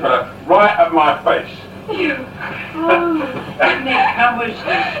heart shaped pillow, right at my face. Why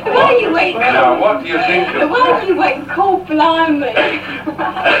are you waiting? Now, what do you think of Why are you waiting? Cold blimey.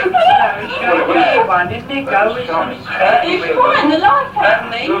 It's going to be one, isn't it? Go with some It's flying the life out of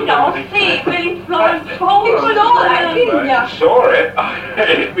me, you know, I see it really flying forward. You saw that, didn't you? Saw it.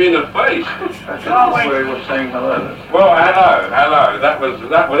 It hit me in the face. That's where he was saying hello. Well, hello. That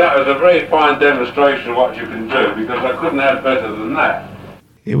was a very fine demonstration of what you can do, because I couldn't have better than that.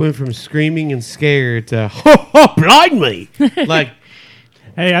 It went from screaming and scared to, ho, blind me. Like,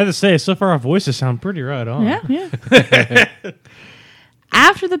 Hey, I have to say, so far our voices sound pretty right on. Yeah.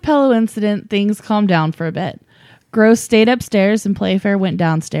 After the pillow incident, things calmed down for a bit. Gross stayed upstairs and Playfair went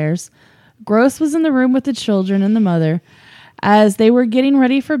downstairs. Gross was in the room with the children and the mother. As they were getting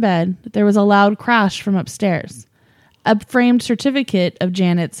ready for bed, there was a loud crash from upstairs. A framed certificate of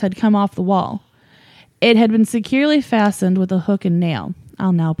Janet's had come off the wall. It had been securely fastened with a hook and nail.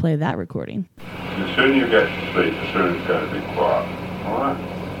 I'll now play that recording. The sooner you get to sleep, the sooner it's going to be quiet. All right?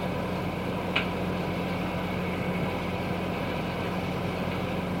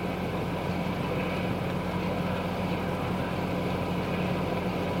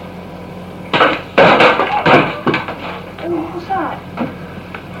 What's that?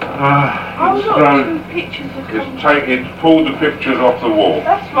 It's pulled the pictures off the wall.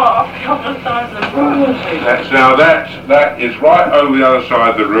 That's right, off the other side of the room. That is right over the other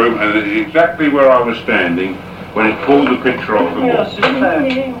side of the room, and it's exactly where I was standing when it pulled the picture off the wall.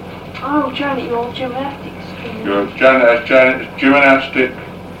 Oh, Janet, your gymnastics. Janet's gymnastic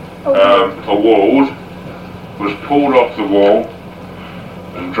award was pulled off the wall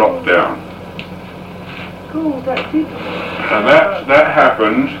and dropped down. Cool, that did. And that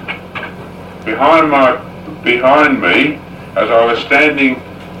happened behind me as I was standing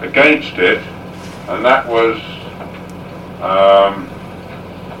against it, and that was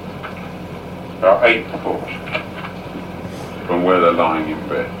about 8 foot from where they're lying in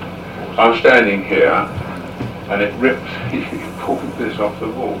bed. I'm standing here, and it ripped, pulled this off the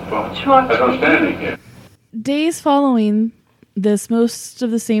wall, but as I'm standing here. Days following this, most of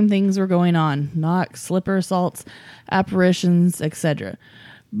the same things were going on. Knocks, slipper assaults, apparitions, etc.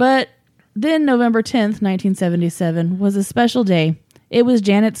 But then November 10th, 1977 was a special day. It was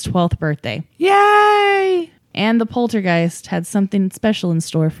Janet's 12th birthday. Yay! And the poltergeist had something special in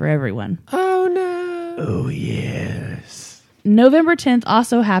store for everyone. Oh, no. oh, yes. November 10th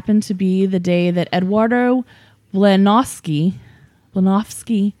also happened to be the day that Eduardo Blanovsky,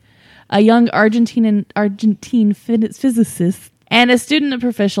 a young Argentine physicist, and a student of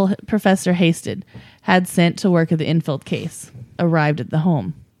Professor Hasted had sent to work at the Enfield case, arrived at the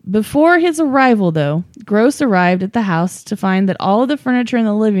home. Before his arrival, though, Gross arrived at the house to find that all of the furniture in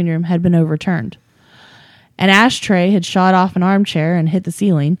the living room had been overturned. An ashtray had shot off an armchair and hit the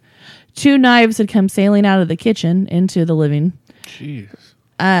ceiling. 2 knives had come sailing out of the kitchen into the living. Jeez.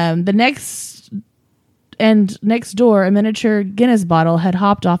 Next door, a miniature Guinness bottle had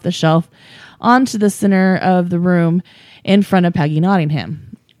hopped off the shelf onto the center of the room in front of Peggy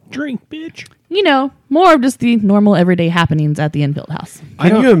Nottingham. Drink, bitch. You know, more of just the normal everyday happenings at the Enfield house.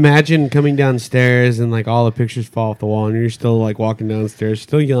 Can you imagine coming downstairs and like all the pictures fall off the wall and you're still like walking downstairs,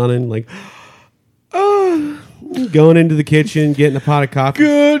 still yawning, like, oh, going into the kitchen, getting a pot of coffee.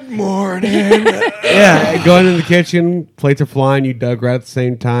 Good morning. Yeah, going into the kitchen, plates are flying, you dug right at the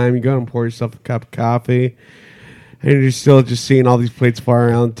same time, you go and pour yourself a cup of coffee, and you're still just seeing all these plates fly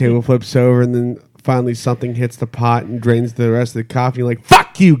around, the table flips over, and then finally something hits the pot and drains the rest of the coffee. You're like,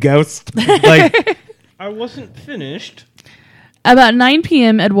 fuck you, ghost. Like, I wasn't finished. About 9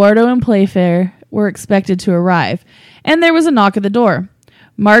 p.m., Eduardo and Playfair were expected to arrive, and there was a knock at the door.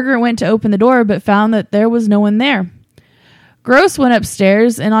 Margaret went to open the door, but found that there was no one there. Gross went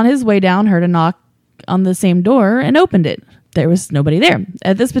upstairs, and on his way down heard a knock on the same door and opened it. There was nobody there.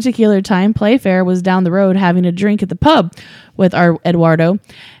 At this particular time, Playfair was down the road having a drink at the pub with Eduardo,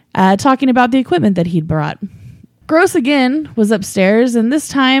 talking about the equipment that he'd brought. Gross again was upstairs, and this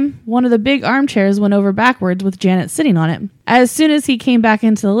time one of the big armchairs went over backwards with Janet sitting on it. As soon as he came back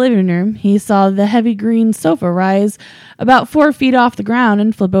into the living room, he saw the heavy green sofa rise about 4 feet off the ground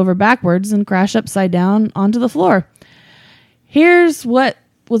and flip over backwards and crash upside down onto the floor. Here's what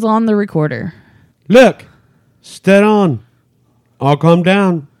was on the recorder. look, stead on. I'll calm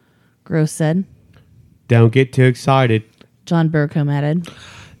down. Gross said. Don't get too excited. John Burcombe added.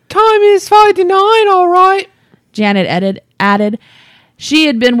 Time is 5 to 9, all right. Janet added, she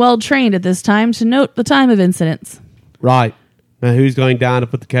had been well trained at this time to note the time of incidents. Right. Now who's going down to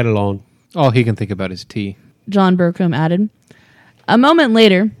put the kettle on? All he can think about is tea. John Burcombe added. A moment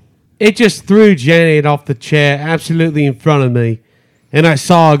later, It just threw Janet off the chair absolutely in front of me, and I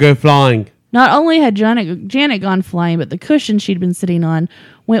saw her go flying. not only had Janet gone flying, but the cushion she'd been sitting on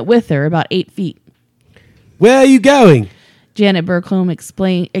went with her about 8 feet. Where are you going? Janet Burkholm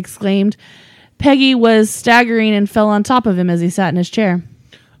exclaimed. Peggy was staggering and fell on top of him as he sat in his chair.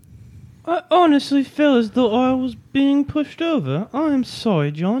 I honestly felt as though I was being pushed over. I am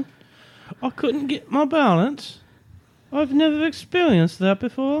sorry, John. I couldn't get my balance. I've never experienced that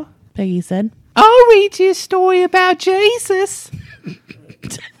before. Peggy said. I'll read you a story about Jesus.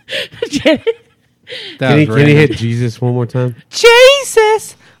 Janet, That was Can you random. hit Jesus one more time?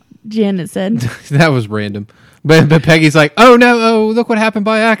 Jesus! Janet said. That was random. But Peggy's like, oh no, oh, look what happened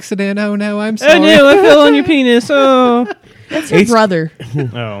by accident. Oh no, I'm sorry. Oh no, I fell on your penis. Oh. That's her brother.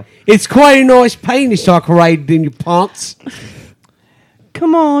 Oh. It's quite a nice penis I created in your pants.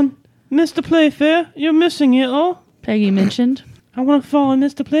 Come on, Mr. Playfair. You're missing it all. Peggy mentioned. I want to fall on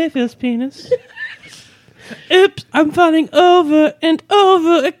Mr. Playfair's penis. Oops, I'm falling over and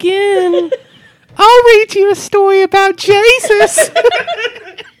over again. I'll read you a story about Jesus.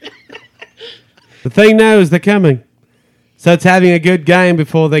 The thing now is they're coming. So it's having a good game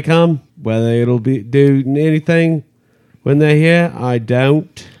before they come. Whether it'll be do anything when they're here, I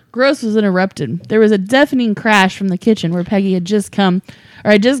don't. Gross was interrupted. There was a deafening crash from the kitchen where Peggy had just gone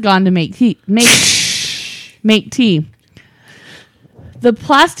to make tea. Make tea. The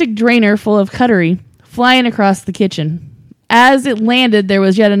plastic drainer full of cutlery flying across the kitchen. As it landed, there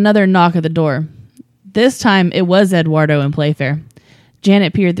was yet another knock at the door. This time, it was Eduardo and Playfair.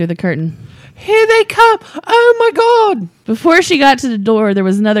 Janet peered through the curtain. Here they come. Oh my God. Before she got to the door, there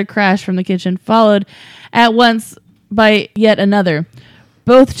was another crash from the kitchen, followed at once by yet another.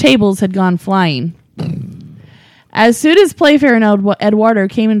 Both tables had gone flying. As soon as Playfair and Eduardo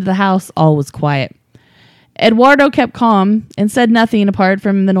came into the house, all was quiet. Eduardo kept calm and said nothing apart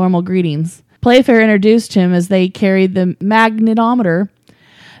from the normal greetings. Playfair introduced him as they carried the magnetometer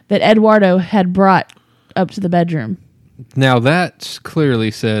that Eduardo had brought up to the bedroom. Now that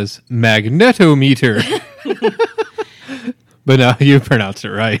clearly says magnetometer. But no, you pronounced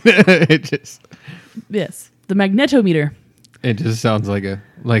it right. Yes, the magnetometer. It just sounds like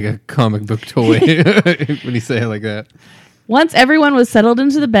a comic book toy when you say it like that. Once everyone was settled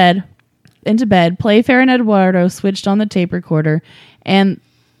into bed, Playfair and Eduardo switched on the tape recorder and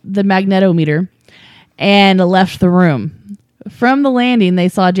the magnetometer and left the room. From the landing, they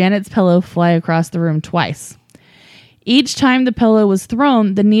saw Janet's pillow fly across the room twice. Each time the pillow was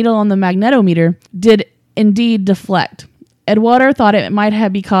thrown, the needle on the magnetometer did indeed deflect. Eduardo thought it might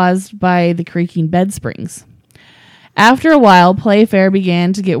be caused by the creaking bed springs. After a while, Playfair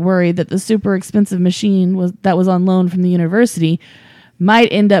began to get worried that the super expensive machine that was on loan from the university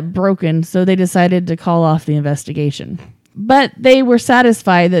might end up broken, so they decided to call off the investigation. But they were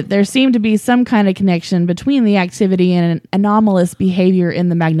satisfied that there seemed to be some kind of connection between the activity and an anomalous behavior in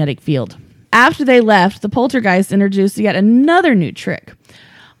the magnetic field. After they left, the poltergeist introduced yet another new trick.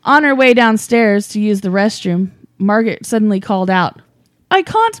 On her way downstairs to use the restroom, Margaret suddenly called out, "I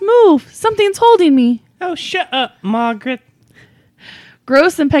can't move! Something's holding me!" Oh, shut up, Margaret.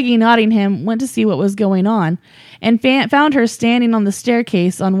 Gross and Peggy Nottingham went to see what was going on and found her standing on the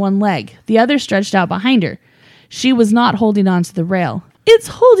staircase on one leg, the other stretched out behind her. She was not holding on to the rail. "It's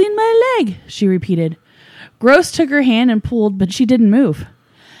holding my leg," she repeated. Gross took her hand and pulled, but she didn't move.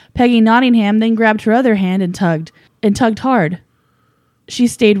 Peggy Nottingham then grabbed her other hand and tugged hard. She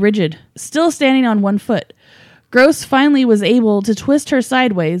stayed rigid, still standing on one foot. Gross finally was able to twist her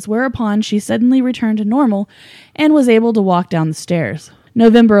sideways, whereupon she suddenly returned to normal and was able to walk down the stairs.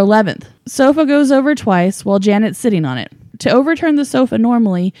 November 11th. Sofa goes over twice while Janet's sitting on it. To overturn the sofa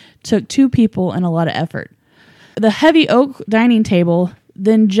normally took 2 people and a lot of effort. The heavy oak dining table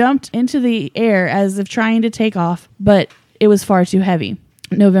then jumped into the air as if trying to take off, but it was far too heavy.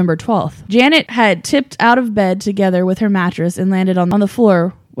 November 12th. Janet had tipped out of bed together with her mattress and landed on the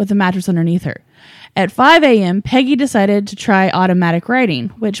floor with the mattress underneath her. At 5 a.m., Peggy decided to try automatic writing,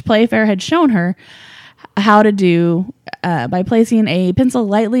 which Playfair had shown her how to do by placing a pencil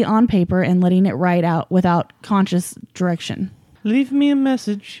lightly on paper and letting it write out without conscious direction. Leave me a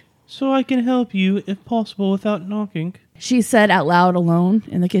message so I can help you if possible without knocking. She said out loud alone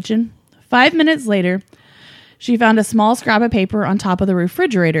in the kitchen. 5 minutes later, she found a small scrap of paper on top of the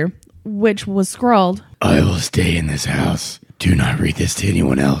refrigerator, which was scrawled, I will stay in this house. Do not read this to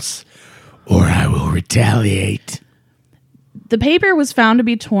anyone else, or I will retaliate. The paper was found to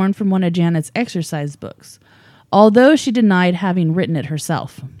be torn from one of Janet's exercise books, although she denied having written it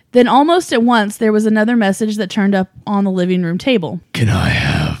herself. Then almost at once, there was another message that turned up on the living room table. Can I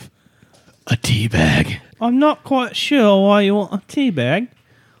have a tea bag? I'm not quite sure why you want a tea bag,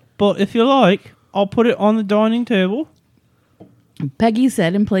 but if you like, I'll put it on the dining table. Peggy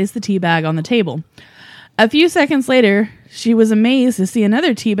said and placed the tea bag on the table. A few seconds later, she was amazed to see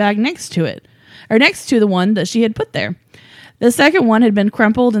another tea bag next to it, or next to the one that she had put there. The second one had been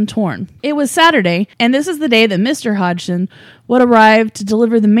crumpled and torn. It was Saturday, and this is the day that Mr. Hodgson would arrive to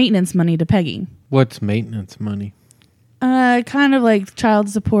deliver the maintenance money to Peggy. What's maintenance money? Kind of like child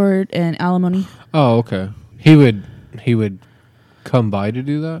support and alimony. Oh, okay. He would come by to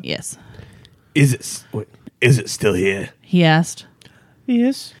do that? Yes. Is it still here? He asked.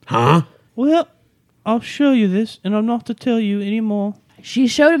 Yes. Huh? Well, I'll show you this, and I'm not to tell you anymore. She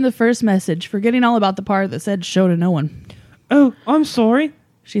showed him the first message, forgetting all about the part that said show to no one. Oh, I'm sorry.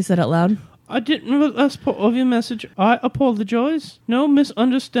 She said out loud. I didn't know the last part of your message. I apologize. No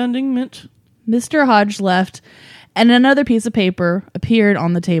misunderstanding meant. Mr. Hodge left, and another piece of paper appeared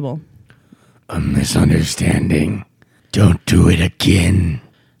on the table. A misunderstanding. Don't do it again.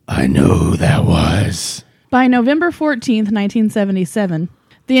 I know who that was. By November 14th, 1977,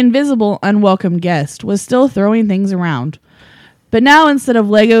 the invisible, unwelcome guest was still throwing things around. But now, instead of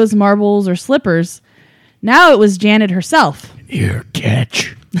Legos, marbles, or slippers, now it was Janet herself. Here,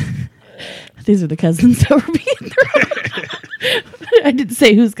 catch. These are the cousins that were being thrown. I didn't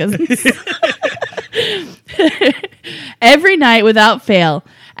say whose cousins. Every night, without fail,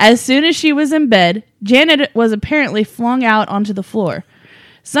 as soon as she was in bed, Janet was apparently flung out onto the floor,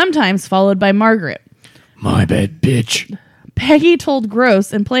 sometimes followed by Margaret. My bed, bitch. Peggy told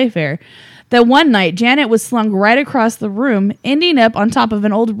Gross and Playfair that one night Janet was slung right across the room, ending up on top of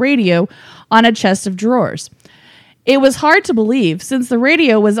an old radio on a chest of drawers. It was hard to believe, since the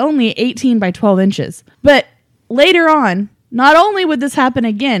radio was only 18 by 12 inches. But later on, not only would this happen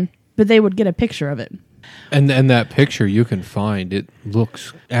again, but they would get a picture of it. And that picture you can find, it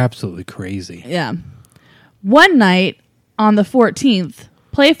looks absolutely crazy. Yeah. One night, on the 14th,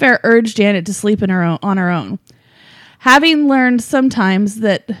 Playfair urged Janet to sleep on her own, having learned sometimes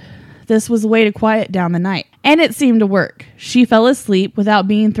that this was a way to quiet down the night. And it seemed to work. She fell asleep without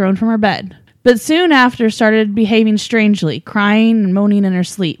being thrown from her bed, but soon after started behaving strangely, crying and moaning in her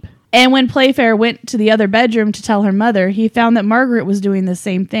sleep. And when Playfair went to the other bedroom to tell her mother, he found that Margaret was doing the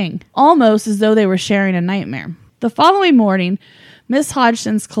same thing, almost as though they were sharing a nightmare. The following morning, Miss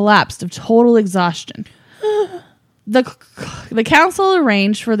Hodgson's collapsed of total exhaustion. The council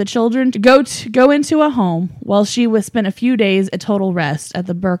arranged for the children to go into a home while she was spent a few days at total rest at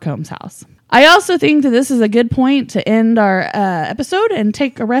the Burcombs' house. I also think that this is a good point to end our episode and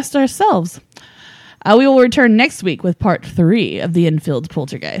take a rest ourselves. We will return next week with part 3 of the Enfield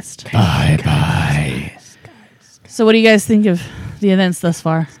Poltergeist. Bye-bye. So what do you guys think of the events thus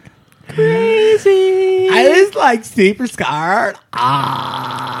far? Crazy. I was like super scared.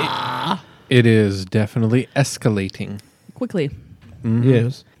 It is definitely escalating. Quickly. Mm-hmm.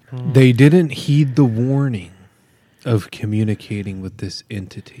 Yes. They didn't heed the warning of communicating with this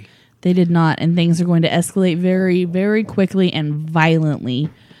entity. They did not, and things are going to escalate very, very quickly and violently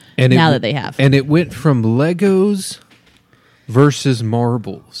that they have. And it went from Legos versus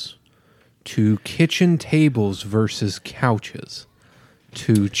marbles to kitchen tables versus couches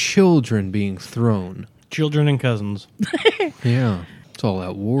to children being thrown. Children and cousins. Yeah. It's all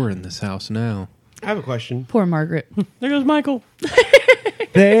at war in this house now. I have a question. Poor Margaret. There goes Michael.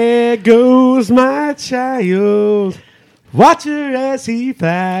 There goes my child. Watch her as he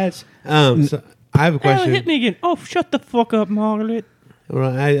flies. So I have a Oh, question. hit me again. Oh, shut the fuck up, Margaret. All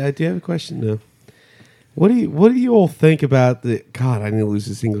right, I do have a question though. What do you all think about the? God, I need to lose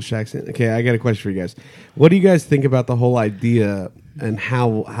this English accent. Okay, I got a question for you guys. What do you guys think about the whole idea and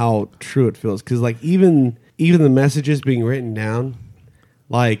how true it feels? Because like even the messages being written down,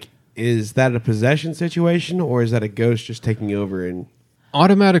 like is that a possession situation or is that a ghost just taking over? And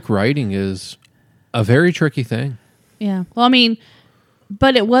Automatic writing is a very tricky thing. Yeah. Well, I mean,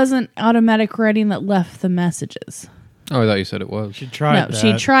 but it wasn't automatic writing that left the messages. Oh, I thought you said it was. She tried No,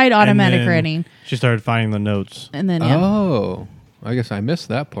 she tried automatic and then writing. She started finding the notes. And then, yeah. Oh, I guess I missed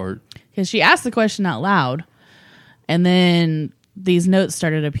that part. Because she asked the question out loud, and then these notes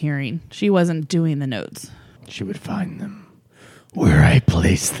started appearing. She wasn't doing the notes. She would find them where I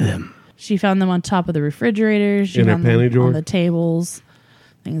placed them. She found them on top of the refrigerator. She In her found them panty drawer? on the tables,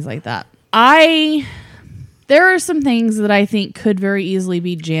 things like that. There are some things that I think could very easily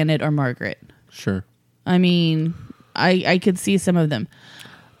be Janet or Margaret. Sure. I mean, I could see some of them.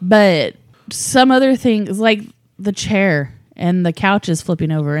 But some other things, like the chair and the couches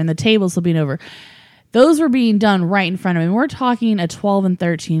flipping over and the tables flipping over, those were being done right in front of me. We're talking a 12 and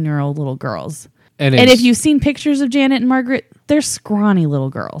 13-year-old little girls. And if you've seen pictures of Janet and Margaret, they're scrawny little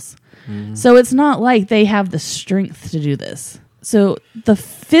girls. Mm-hmm. So it's not like they have the strength to do this. So the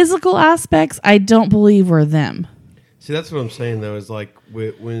physical aspects, I don't believe were them. see, that's what I'm saying though. Is like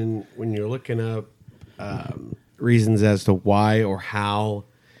when you're looking up reasons as to why or how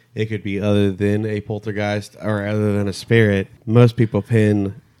it could be other than a poltergeist or other than a spirit. Most people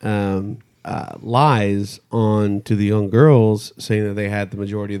pin lies on to the young girls, saying that they had the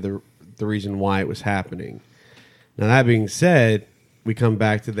majority of the reason why it was happening. Now, that being said, we come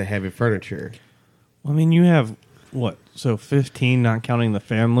back to the heavy furniture. I mean, you have, 15, not counting the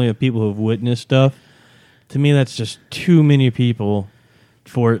family of people who've witnessed stuff. To me, that's just too many people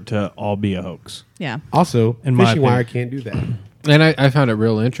for it to all be a hoax. Yeah. Also, In my fishing wire opinion. can't do that. And I found it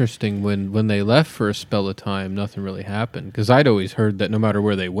real interesting when they left for a spell of time, nothing really happened. Because I'd always heard that no matter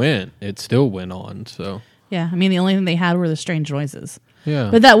where they went, it still went on. So Yeah. I mean, the only thing they had were the strange noises. yeah.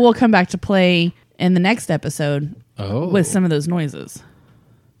 But that will come back to play in the next episode oh, with some of those noises.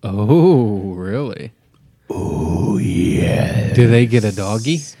 oh, really? Oh yeah. Do they get a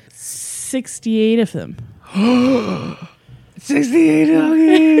doggy? 68 of them. 68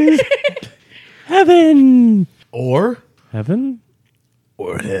 doggies! Heaven! Or Heaven?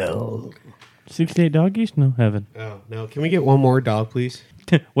 or hell. 68 doggies? No, heaven. Oh no! Can we get one more dog, please?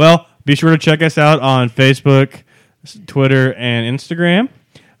 Well, be sure to check us out on Facebook, Twitter, and Instagram.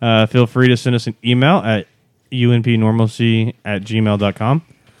 Feel free to send us an email at unpnormalcy@gmail.com.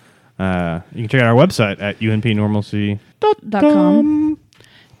 You can check out our website at unpnormalcy.com.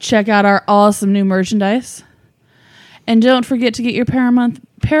 Check out our awesome new merchandise. And don't forget to get your Parabox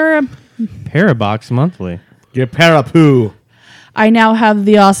Monthly. Your parapoo. I now have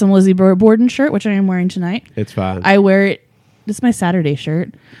the awesome Lizzie Borden shirt, which I am wearing tonight. It's fine. I wear it. This is my Saturday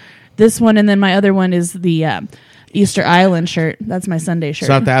shirt. This one, and then my other one is the Easter Island shirt. That's my Sunday shirt.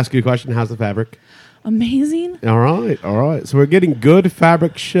 So I have to ask you a question. How's the fabric? Amazing. All right. So we're getting good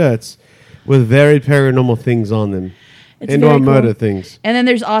fabric shirts with very paranormal things on them. It's Indoor very cool. murder things. And then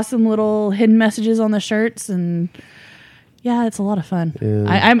there's awesome little hidden messages on the shirts, and yeah, it's a lot of fun. Yeah.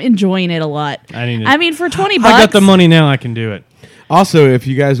 I'm enjoying it a lot. I mean, for $20, I got the money now. I can do it. Also, if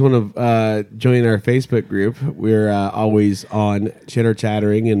you guys want to join our Facebook group, we're always on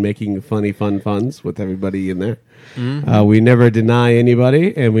chitter-chattering and making funny funs with everybody in there. Mm-hmm. We never deny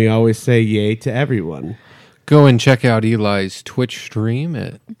anybody, and we always say yay to everyone. Go and check out Eli's Twitch stream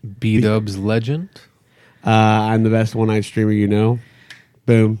at B-Dubs Legend. I'm the best one-eyed streamer you know.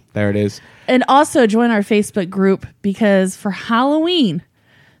 Boom. There it is. And also join our Facebook group, because for Halloween,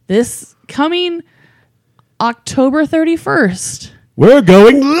 this coming October 31st, We're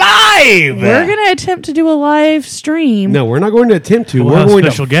going live! we're going to attempt to do a live stream No, we're not going to attempt to. We'll we're have going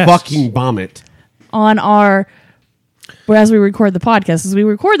special to guests. fucking bomb it. on our, as we record the podcast, because we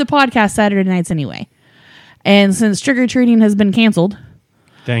record the podcast Saturday nights anyway. And since trick-or-treating has been canceled,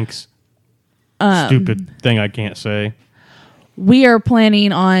 Thanks. Stupid thing I can't say. we are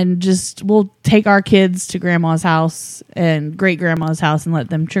planning on we'll take our kids to grandma's house and great-grandma's house and let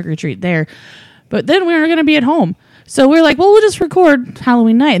them trick-or-treat there. But then we're going to be at home. So we're like, well, we'll just record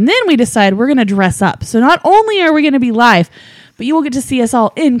Halloween night. And then we decide we're going to dress up. So not only are we going to be live, but you will get to see us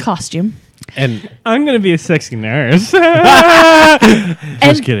all in costume. And I'm going to be a sexy nurse. And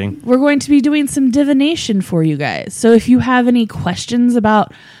Just kidding. We're going to be doing some divination for you guys. So if you have any questions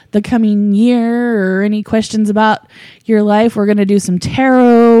about the coming year or any questions about your life, we're going to do some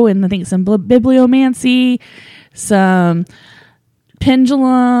tarot and I think some bibliomancy, some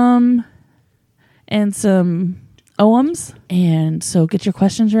pendulum, and some oghams. And so get your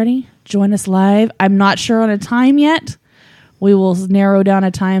questions ready. Join us live. I'm not sure on a time yet. We will narrow down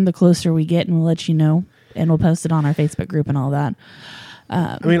a time the closer we get, and we'll let you know. And we'll post it on our Facebook group and all that.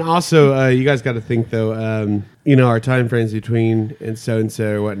 I mean, also, you guys got to think, though, our time frames between and so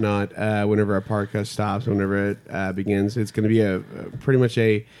or whatnot, whenever our podcast stops, whenever it begins, it's going to be a pretty much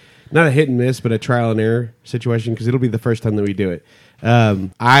not a hit and miss, but a trial and error situation, because it'll be the first time that we do it.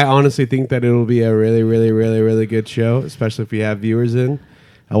 I honestly think that it'll be a really, really, really, really good show, especially if we have viewers in.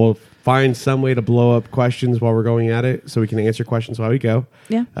 I will find some way to blow up questions while we're going at it so we can answer questions while we go.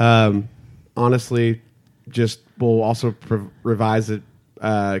 Yeah. Honestly, we'll also revise it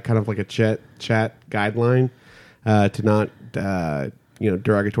kind of like a chat guideline to not,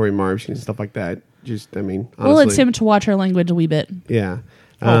 derogatory marks and stuff like that. Honestly. We'll attempt to watch our language a wee bit. Yeah.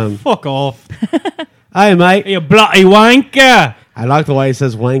 Fuck off. Hi, mate. You bloody wanker. I like the way he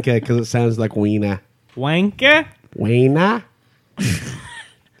says wanker because it sounds like wiener. Wanker? Wiener?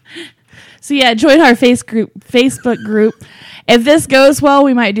 So yeah, join our Facebook group. If this goes well,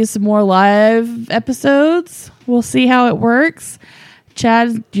 we might do some more live episodes. We'll see how it works.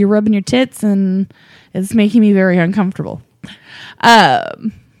 Chad, you're rubbing your tits and it's making me very uncomfortable.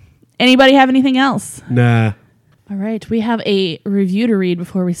 Anybody have anything else? Nah. All right, we have a review to read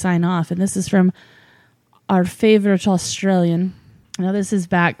before we sign off, and this is from our favorite Australian. Now, this is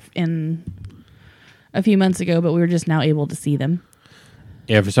back in a few months ago, but we were just now able to see them.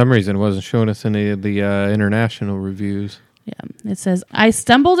 Yeah, for some reason, it wasn't showing us any of the international reviews. Yeah. It says, I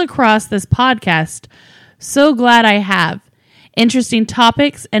stumbled across this podcast. So glad I have. Interesting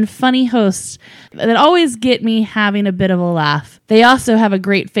topics and funny hosts that always get me having a bit of a laugh. They also have a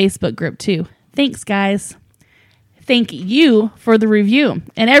great Facebook group too. Thanks, guys. Thank you for the review.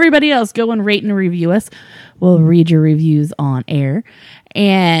 And everybody else, go and rate and review us. We'll read your reviews on air.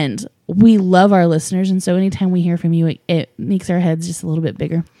 And we love our listeners. And so anytime we hear from you, it makes our heads just a little bit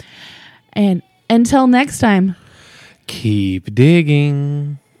bigger. And until next time, keep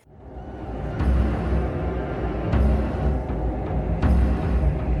digging.